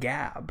somebody like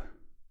Gab,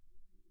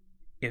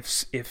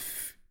 if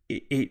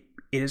it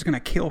is going to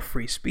kill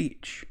free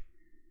speech,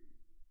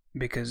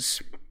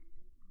 because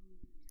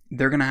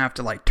they're going to have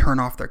to, like, turn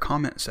off their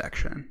comment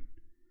section,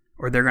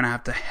 or they're going to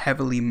have to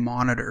heavily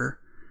monitor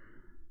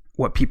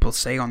what people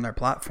say on their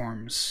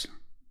platforms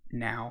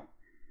now,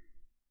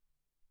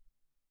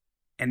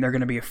 and they're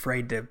going to be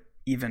afraid to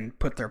even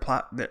put their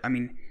I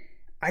mean,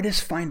 I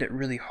just find it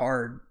really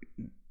hard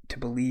to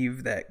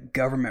believe that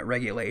government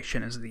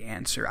regulation is the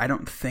answer. I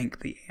don't think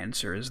the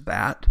answer is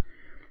that.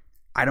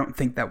 I don't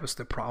think that was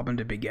the problem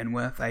to begin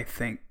with. I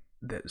think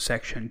that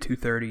Section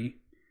 230,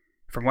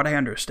 from what I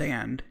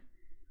understand,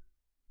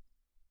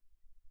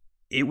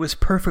 it was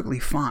perfectly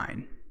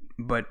fine.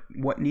 But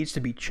what needs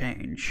to be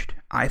changed,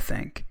 I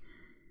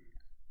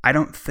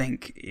don't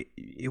think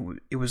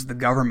it was the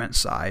government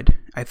side.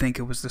 I think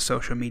it was the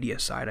social media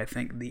side. I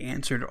think the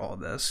answer to all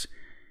this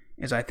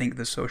is, I think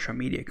the social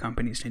media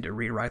companies need to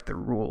rewrite their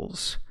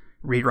rules,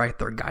 rewrite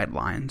their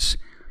guidelines.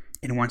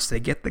 And once they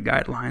get the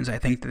guidelines, I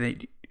think that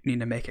they need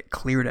to make it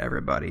clear to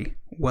everybody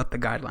what the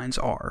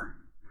guidelines are.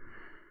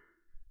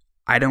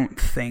 I don't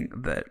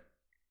think that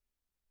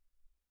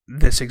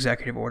this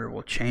executive order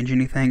will change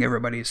anything.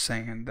 Everybody's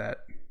saying that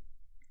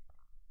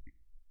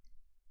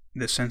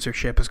the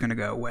censorship is going to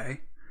go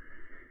away.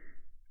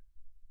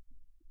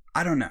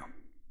 I don't know.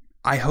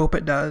 I hope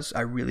it does.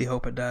 I really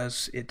hope it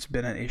does. It's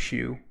been an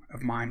issue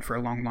of mine for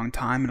a long, long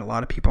time, and a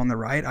lot of people on the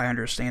right, I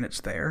understand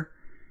it's there,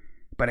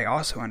 but I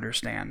also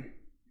understand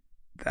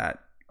that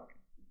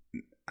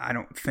I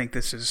don't think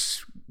this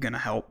is going to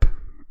help.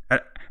 I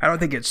don't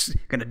think it's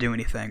going to do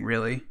anything,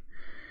 really.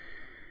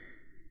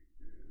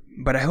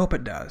 But I hope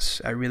it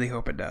does. I really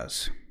hope it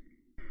does.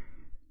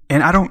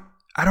 And I don't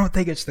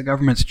think it's the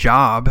government's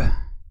job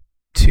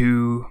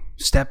to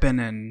step in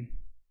and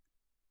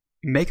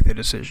make the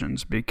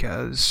decisions,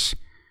 because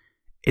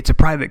it's a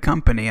private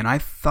company, and I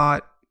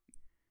thought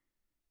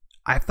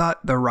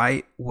the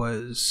right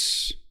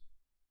was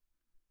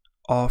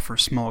all for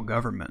small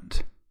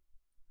government.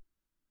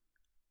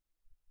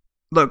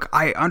 Look,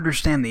 I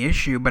understand the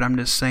issue, but I'm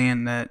just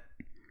saying that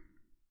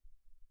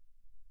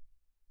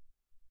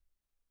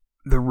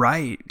the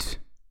right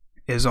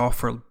is all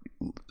for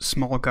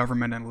small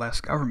government and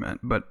less government,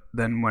 but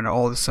then when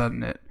all of a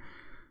sudden it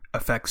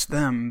affects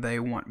them, they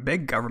want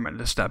big government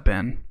to step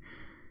in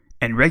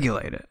and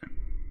regulate it.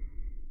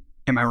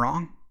 Am I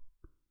wrong?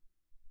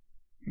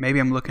 Maybe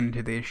I'm looking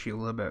into the issue a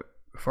little bit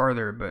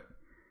farther, but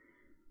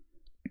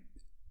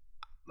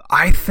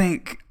I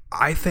think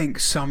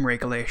some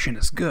regulation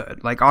is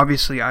good. Like,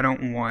 obviously, I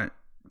don't want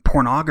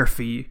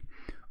pornography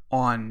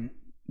on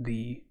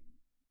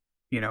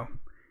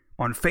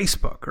on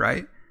Facebook,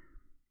 right?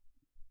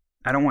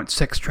 I don't want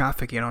sex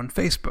trafficking on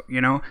Facebook,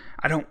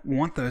 I don't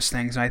want those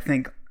things. I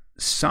think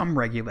some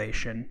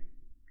regulation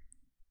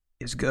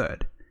is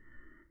good.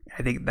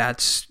 I think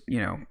that's,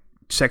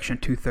 Section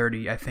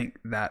 230, I think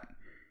that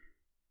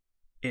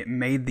it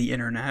made the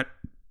internet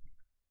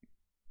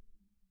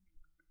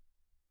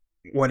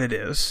what it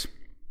is.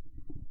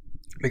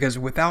 Because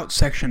without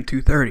Section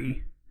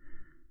 230,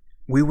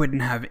 we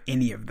wouldn't have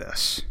any of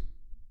this.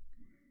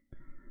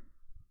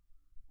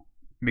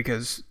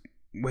 Because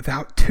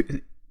without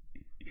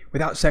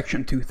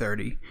Section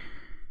 230,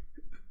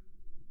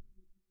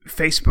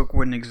 Facebook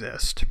wouldn't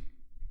exist.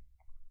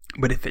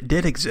 But if it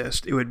did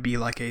exist, it would be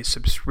like a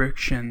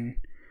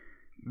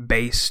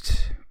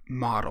subscription-based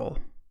model.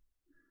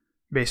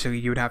 Basically,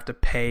 you would have to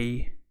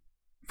pay,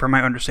 from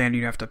my understanding,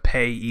 you'd have to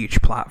pay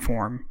each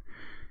platform,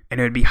 and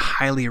it would be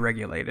highly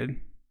regulated.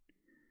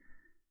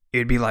 It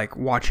would be like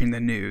watching the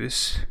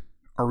news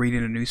or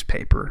reading a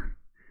newspaper,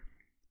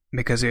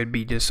 because it would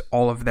be just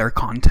all of their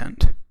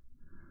content.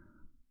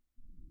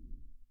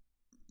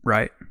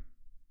 Right?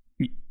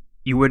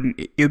 You wouldn't,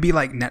 it would be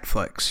like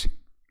Netflix.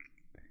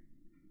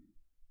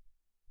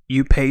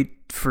 You pay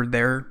for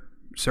their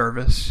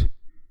service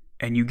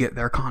and you get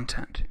their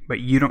content, but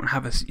you don't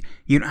have a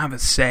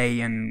say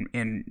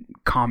in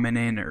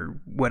commenting or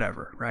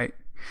whatever, right?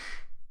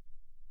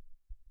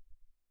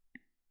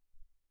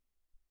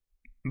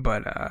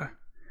 But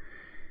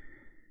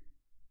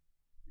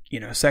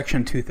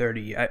Section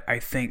 230, I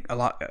think a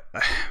lot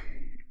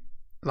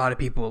of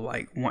people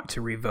want to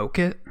revoke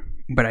it,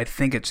 but I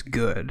think it's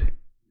good.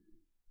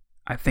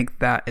 I think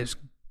that is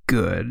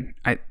good.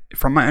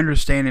 From my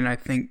understanding, I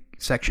think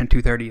Section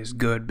 230 is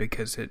good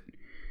because it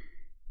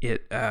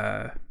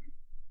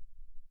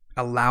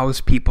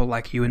allows people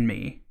like you and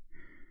me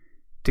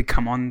to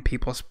come on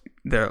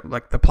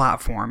the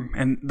platform,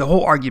 and the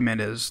whole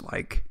argument is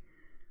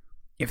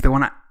if they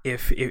want to,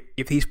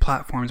 if these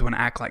platforms want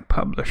to act like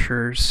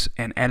publishers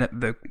and edit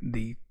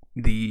the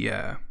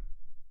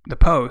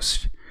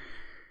post,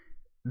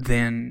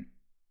 then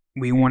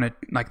we want to,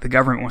 the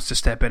government wants to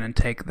step in and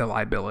take the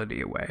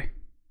liability away.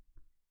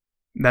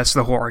 That's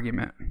the whole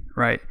argument,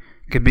 right?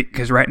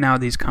 Because right now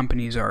these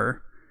companies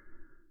are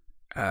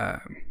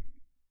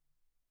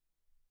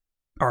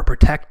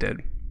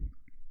protected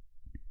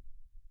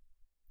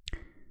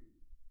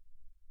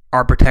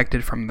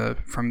from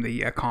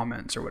the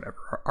comments or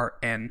whatever,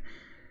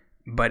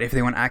 but if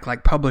they want to act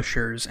like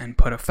publishers and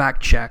put a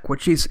fact check,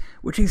 which these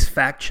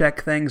fact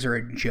check things are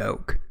a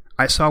joke.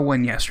 I saw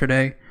one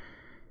yesterday,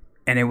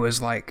 and it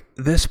was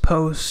this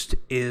post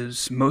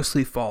is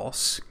mostly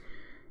false,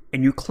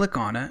 and you click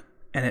on it,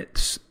 and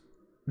it's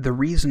the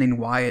reasoning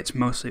why it's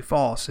mostly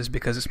false is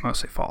because it's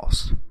mostly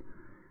false.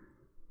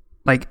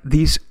 I'm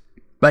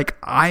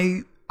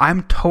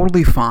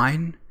totally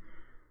fine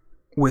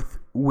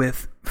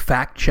with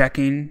fact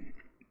checking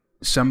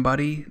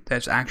somebody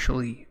that's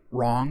actually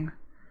wrong,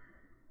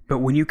 but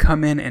when you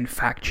come in and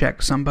fact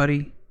check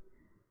somebody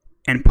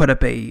and put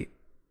up a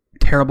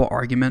terrible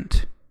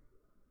argument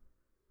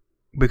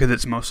because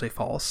it's mostly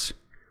false,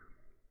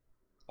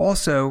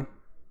 also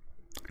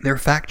they're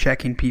fact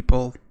checking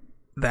people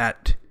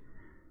that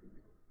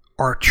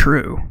are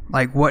true.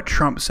 What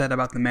Trump said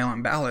about the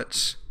mail-in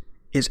ballots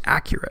is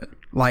accurate.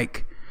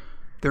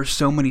 There's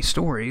so many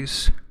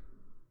stories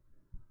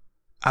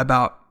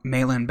about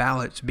mail-in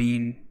ballots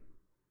being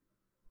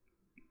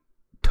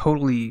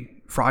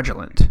totally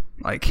fraudulent.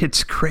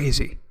 It's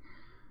crazy.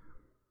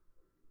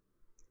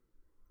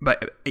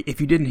 But if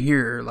you didn't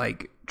hear,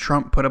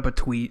 Trump put up a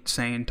tweet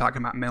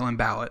talking about mail-in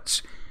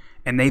ballots,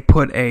 and they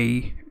put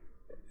a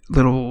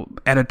little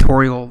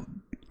editorial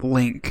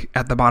link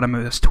at the bottom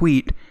of this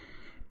tweet,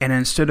 and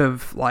instead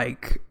of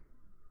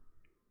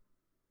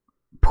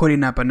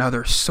putting up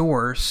another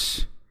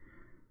source,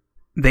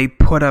 they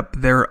put up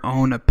their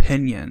own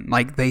opinion.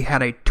 Like, they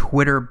had a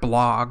Twitter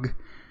blog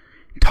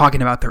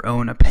talking about their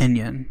own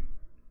opinion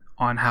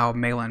on how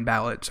mail-in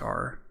ballots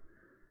are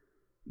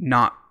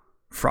not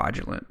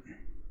fraudulent.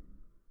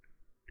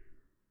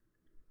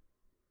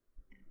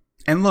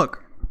 And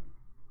look,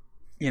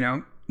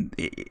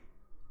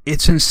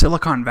 it's in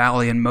Silicon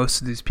Valley, and most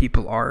of these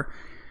people are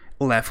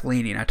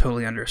left-leaning. I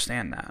totally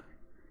understand that.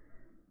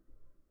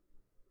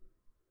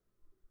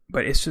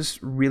 But it's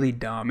just really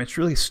dumb. It's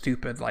really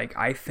stupid. Like,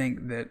 I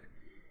think that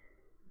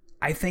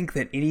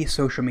any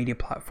social media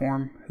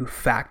platform who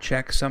fact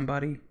checks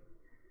somebody,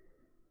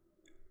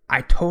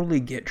 I totally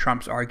get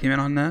Trump's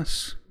argument on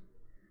this.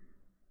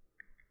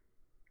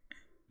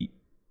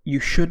 You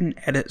shouldn't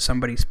edit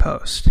somebody's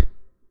post.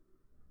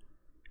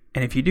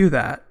 And if you do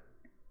that,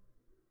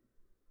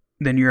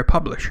 then you're a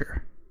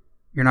publisher.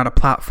 You're not a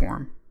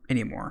platform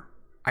anymore.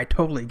 I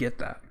totally get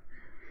that.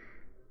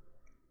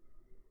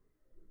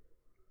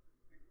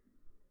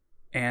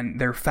 And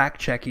they're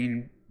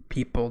fact-checking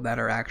people that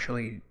are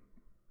actually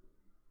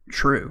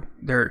true.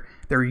 They're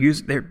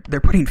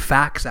putting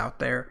facts out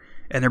there,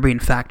 and they're being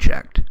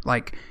fact-checked.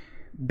 Like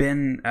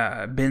Ben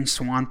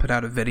Swann put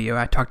out a video.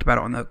 I talked about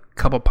it on a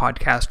couple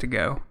podcasts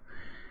ago.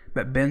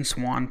 But Ben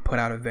Swann put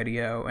out a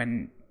video,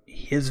 and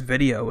his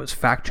video was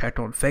fact-checked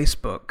on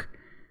Facebook.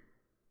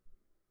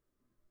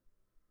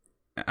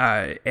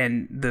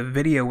 And the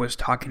video was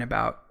talking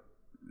about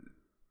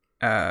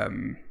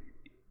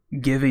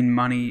giving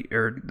money,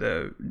 or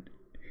the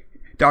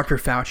Dr.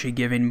 Fauci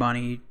giving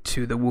money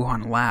to the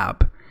Wuhan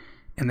lab,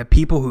 and the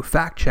people who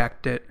fact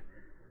checked it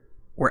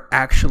were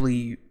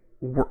actually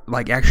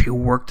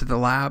worked at the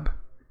lab.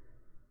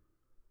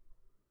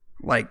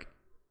 Like,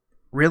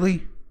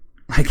 really?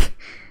 Like,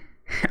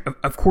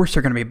 of course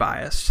they're going to be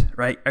biased,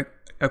 right?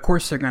 Of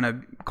course they're going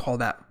to call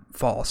that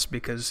false,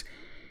 because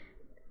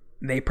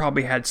they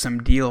probably had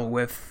some deal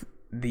with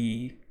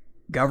the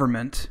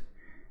government.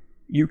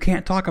 You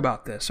can't talk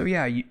about this. So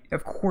yeah,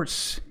 of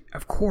course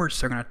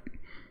they're going to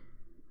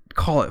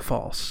call it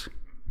false.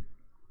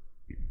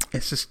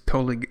 It's just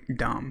totally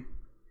dumb.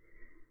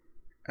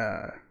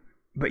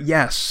 But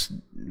yes,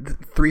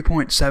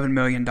 $3.7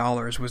 million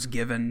was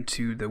given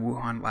to the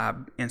Wuhan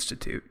Lab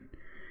Institute.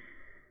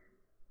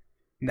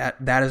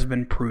 That has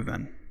been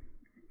proven.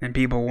 And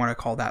people want to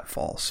call that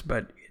false,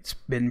 but it's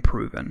been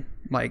proven.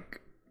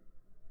 Like,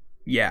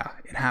 yeah,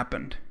 it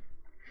happened.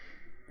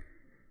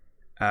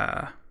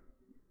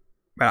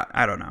 But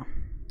I don't know.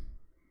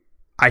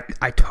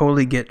 I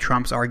totally get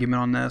Trump's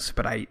argument on this,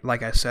 but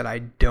like I said, I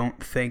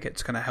don't think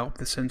it's going to help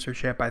the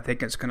censorship. I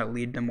think it's going to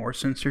lead to more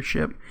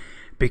censorship,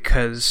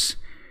 because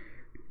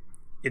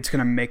it's going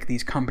to make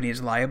these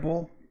companies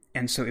liable.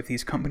 And so if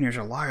these companies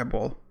are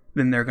liable,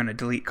 then they're going to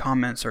delete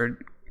comments, or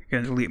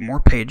going to delete more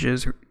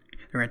pages. They're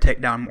going to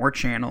take down more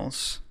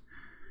channels.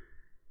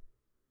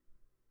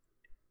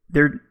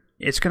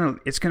 It's going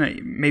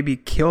to maybe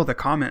kill the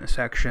comment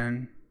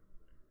section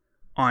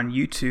on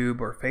YouTube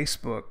or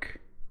Facebook,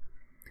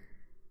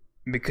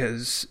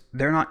 because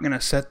they're not going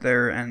to sit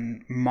there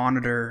and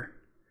monitor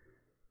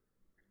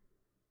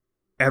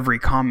every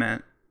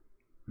comment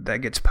that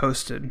gets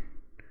posted.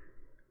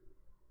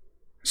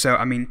 So,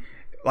 I mean,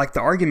 like,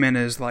 the argument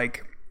is,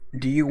 like,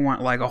 do you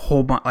want, like, a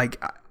whole bunch, like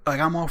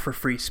I'm all for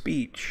free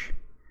speech,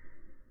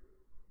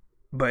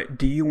 but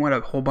do you want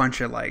a whole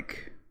bunch of,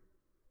 like,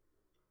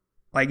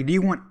 do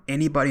you want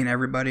anybody and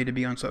everybody to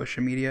be on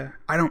social media?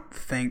 I don't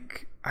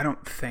think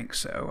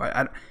so.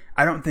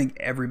 I don't think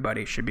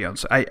everybody should be on.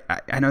 I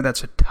know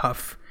that's a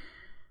tough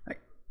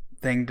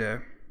thing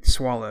to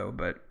swallow,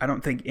 but I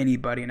don't think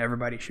anybody and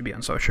everybody should be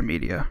on social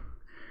media.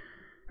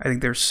 I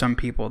think there's some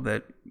people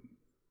that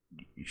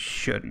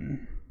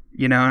shouldn't.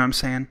 You know what I'm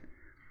saying?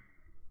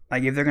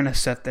 Like, if they're gonna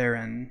sit there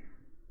and,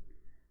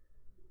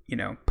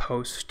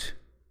 post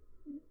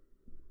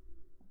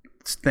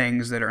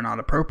things that are not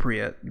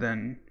appropriate,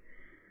 then,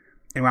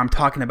 and what I'm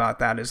talking about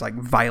that is, like,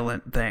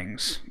 violent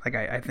things. Like,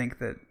 I think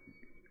that,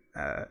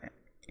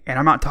 and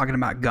I'm not talking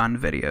about gun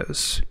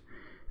videos.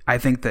 I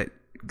think that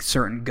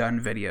certain gun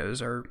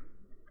videos are,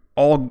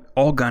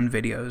 all gun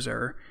videos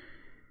are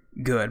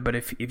good, but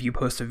if you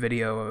post a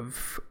video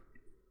of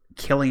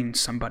killing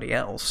somebody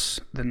else,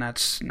 then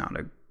that's not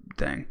a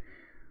thing.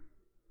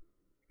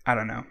 I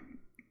don't know.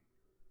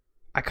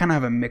 I kind of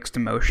have a mixed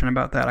emotion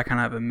about that. I kind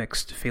of have a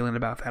mixed feeling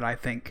about that. I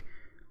think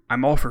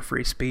I'm all for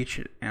free speech,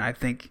 and I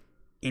think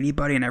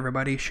anybody and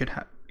everybody should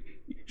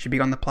be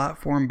on the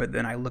platform, but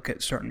then I look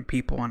at certain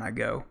people and I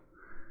go,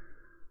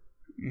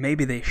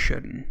 maybe they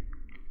shouldn't.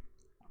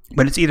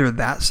 But it's either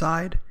that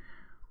side,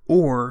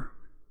 or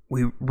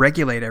we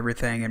regulate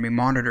everything and we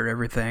monitor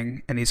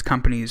everything, and these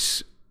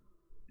companies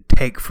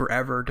take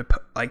forever to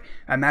like,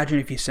 imagine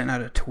if you send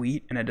out a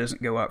tweet and it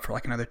doesn't go up for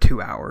like another 2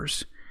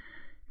 hours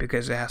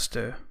because it has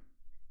to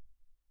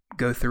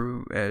go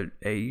through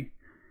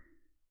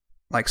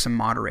like some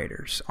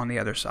moderators on the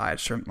other side,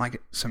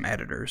 some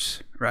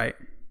editors, right?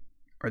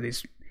 Or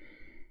these,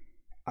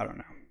 I don't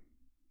know.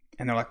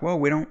 And they're like, well,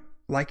 we don't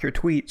like your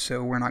tweet,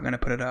 so we're not going to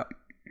put it up.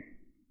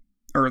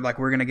 or like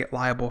we're gonna get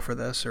liable for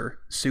this or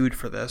sued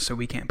for this, so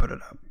we can't put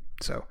it up.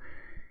 So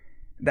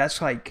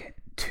that's like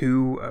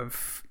two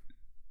of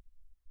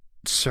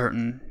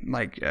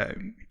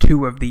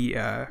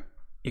the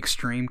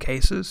extreme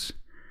cases.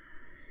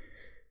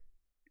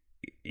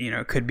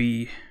 It could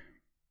be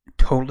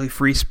totally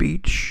free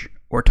speech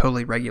or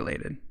totally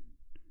regulated.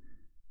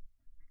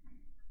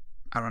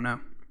 I don't know.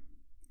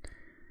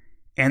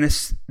 And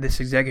this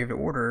executive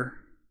order,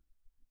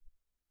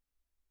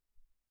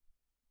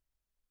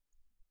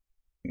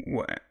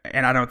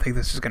 and I don't think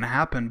this is going to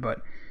happen,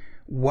 but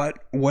what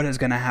is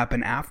going to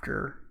happen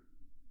after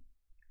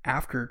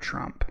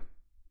Trump?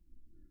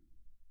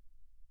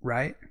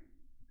 Right?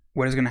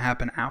 What is going to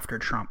happen after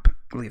Trump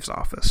leaves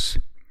office?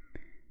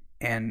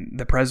 And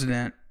the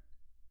president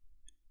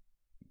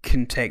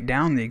can take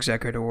down the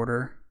executive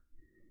order,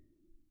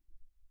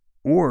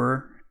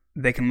 or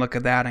they can look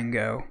at that and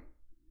go,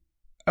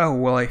 oh,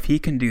 well, if he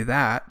can do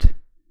that,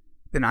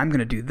 then I'm going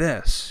to do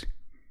this.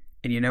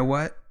 And you know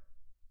what?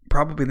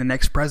 Probably the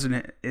next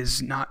president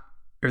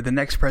the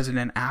next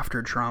president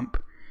after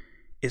Trump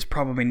is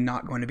probably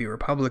not going to be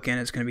Republican.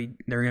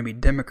 They're going to be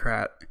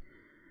Democrat.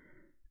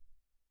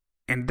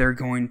 And they're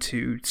going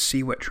to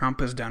see what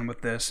Trump has done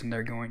with this, and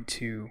they're going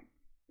to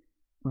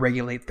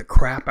regulate the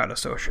crap out of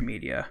social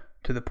media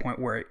to the point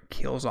where it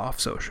kills off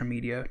social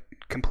media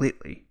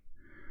completely.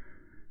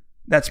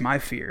 That's my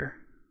fear.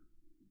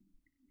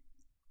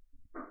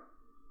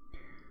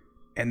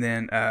 And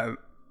then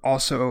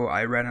also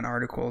I read an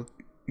article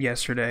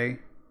yesterday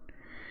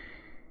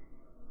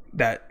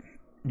that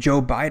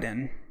Joe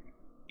Biden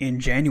in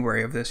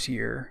January of this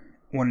year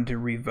wanted to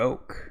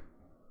revoke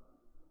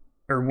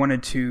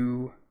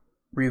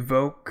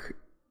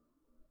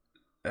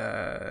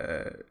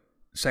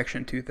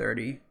Section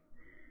 230.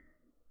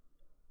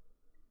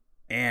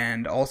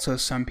 And also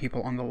some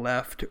people on the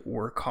left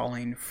were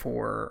calling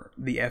for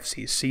the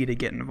FCC to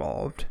get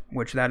involved,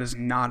 which that is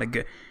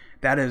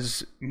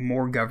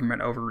more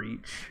government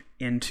overreach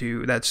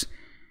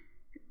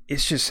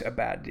it's just a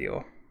bad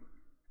deal.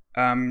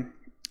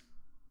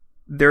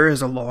 There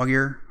is a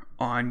lawyer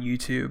on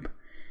YouTube.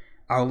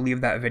 I'll leave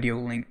that video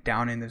link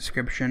down in the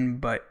description,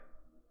 but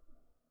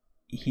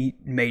he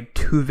made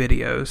 2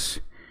 videos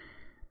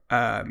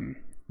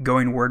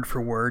going word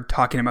for word,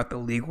 talking about the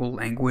legal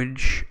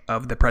language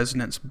of the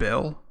president's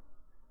bill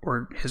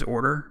or his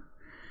order.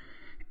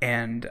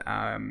 And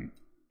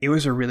it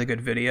was a really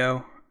good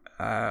video.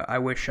 I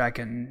wish I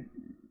can,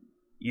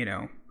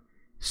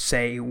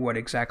 say what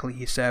exactly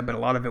he said, but a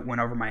lot of it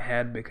went over my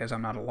head because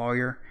I'm not a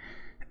lawyer.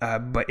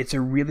 But it's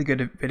a really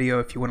good video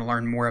if you want to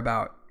learn more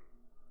about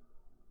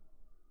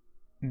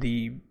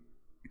the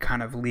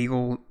kind of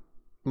legal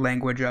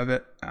language of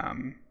it.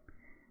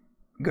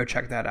 Go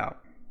check that out.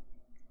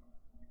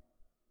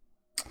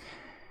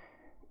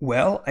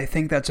 Well, I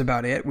think that's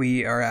about it.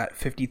 We are at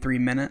 53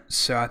 minutes,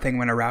 so I think I'm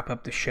going to wrap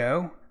up the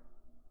show.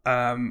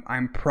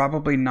 I'm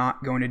probably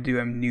not going to do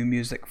a New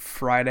Music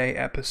Friday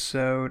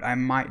episode. I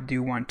might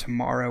do one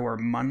tomorrow or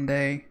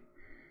Monday,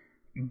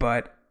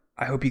 but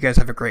I hope you guys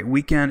have a great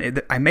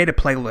weekend. I made a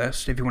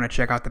playlist. If you want to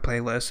check out the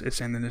playlist,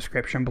 it's in the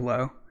description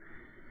below.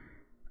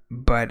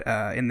 But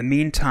in the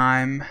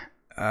meantime,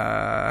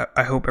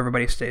 I hope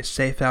everybody stays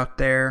safe out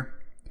there,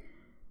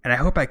 and I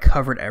hope I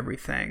covered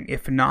everything.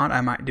 If not,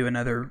 I might do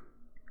another.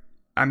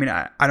 I mean,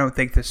 I don't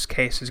think this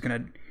case is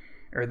going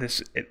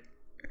to,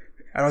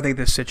 I don't think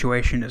this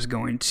situation is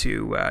going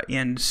to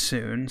end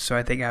soon, so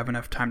I think I have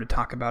enough time to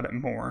talk about it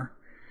more.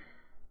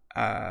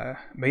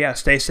 But yeah,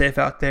 stay safe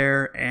out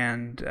there,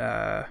 and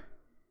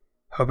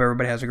hope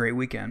everybody has a great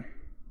weekend.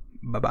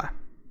 Bye-bye.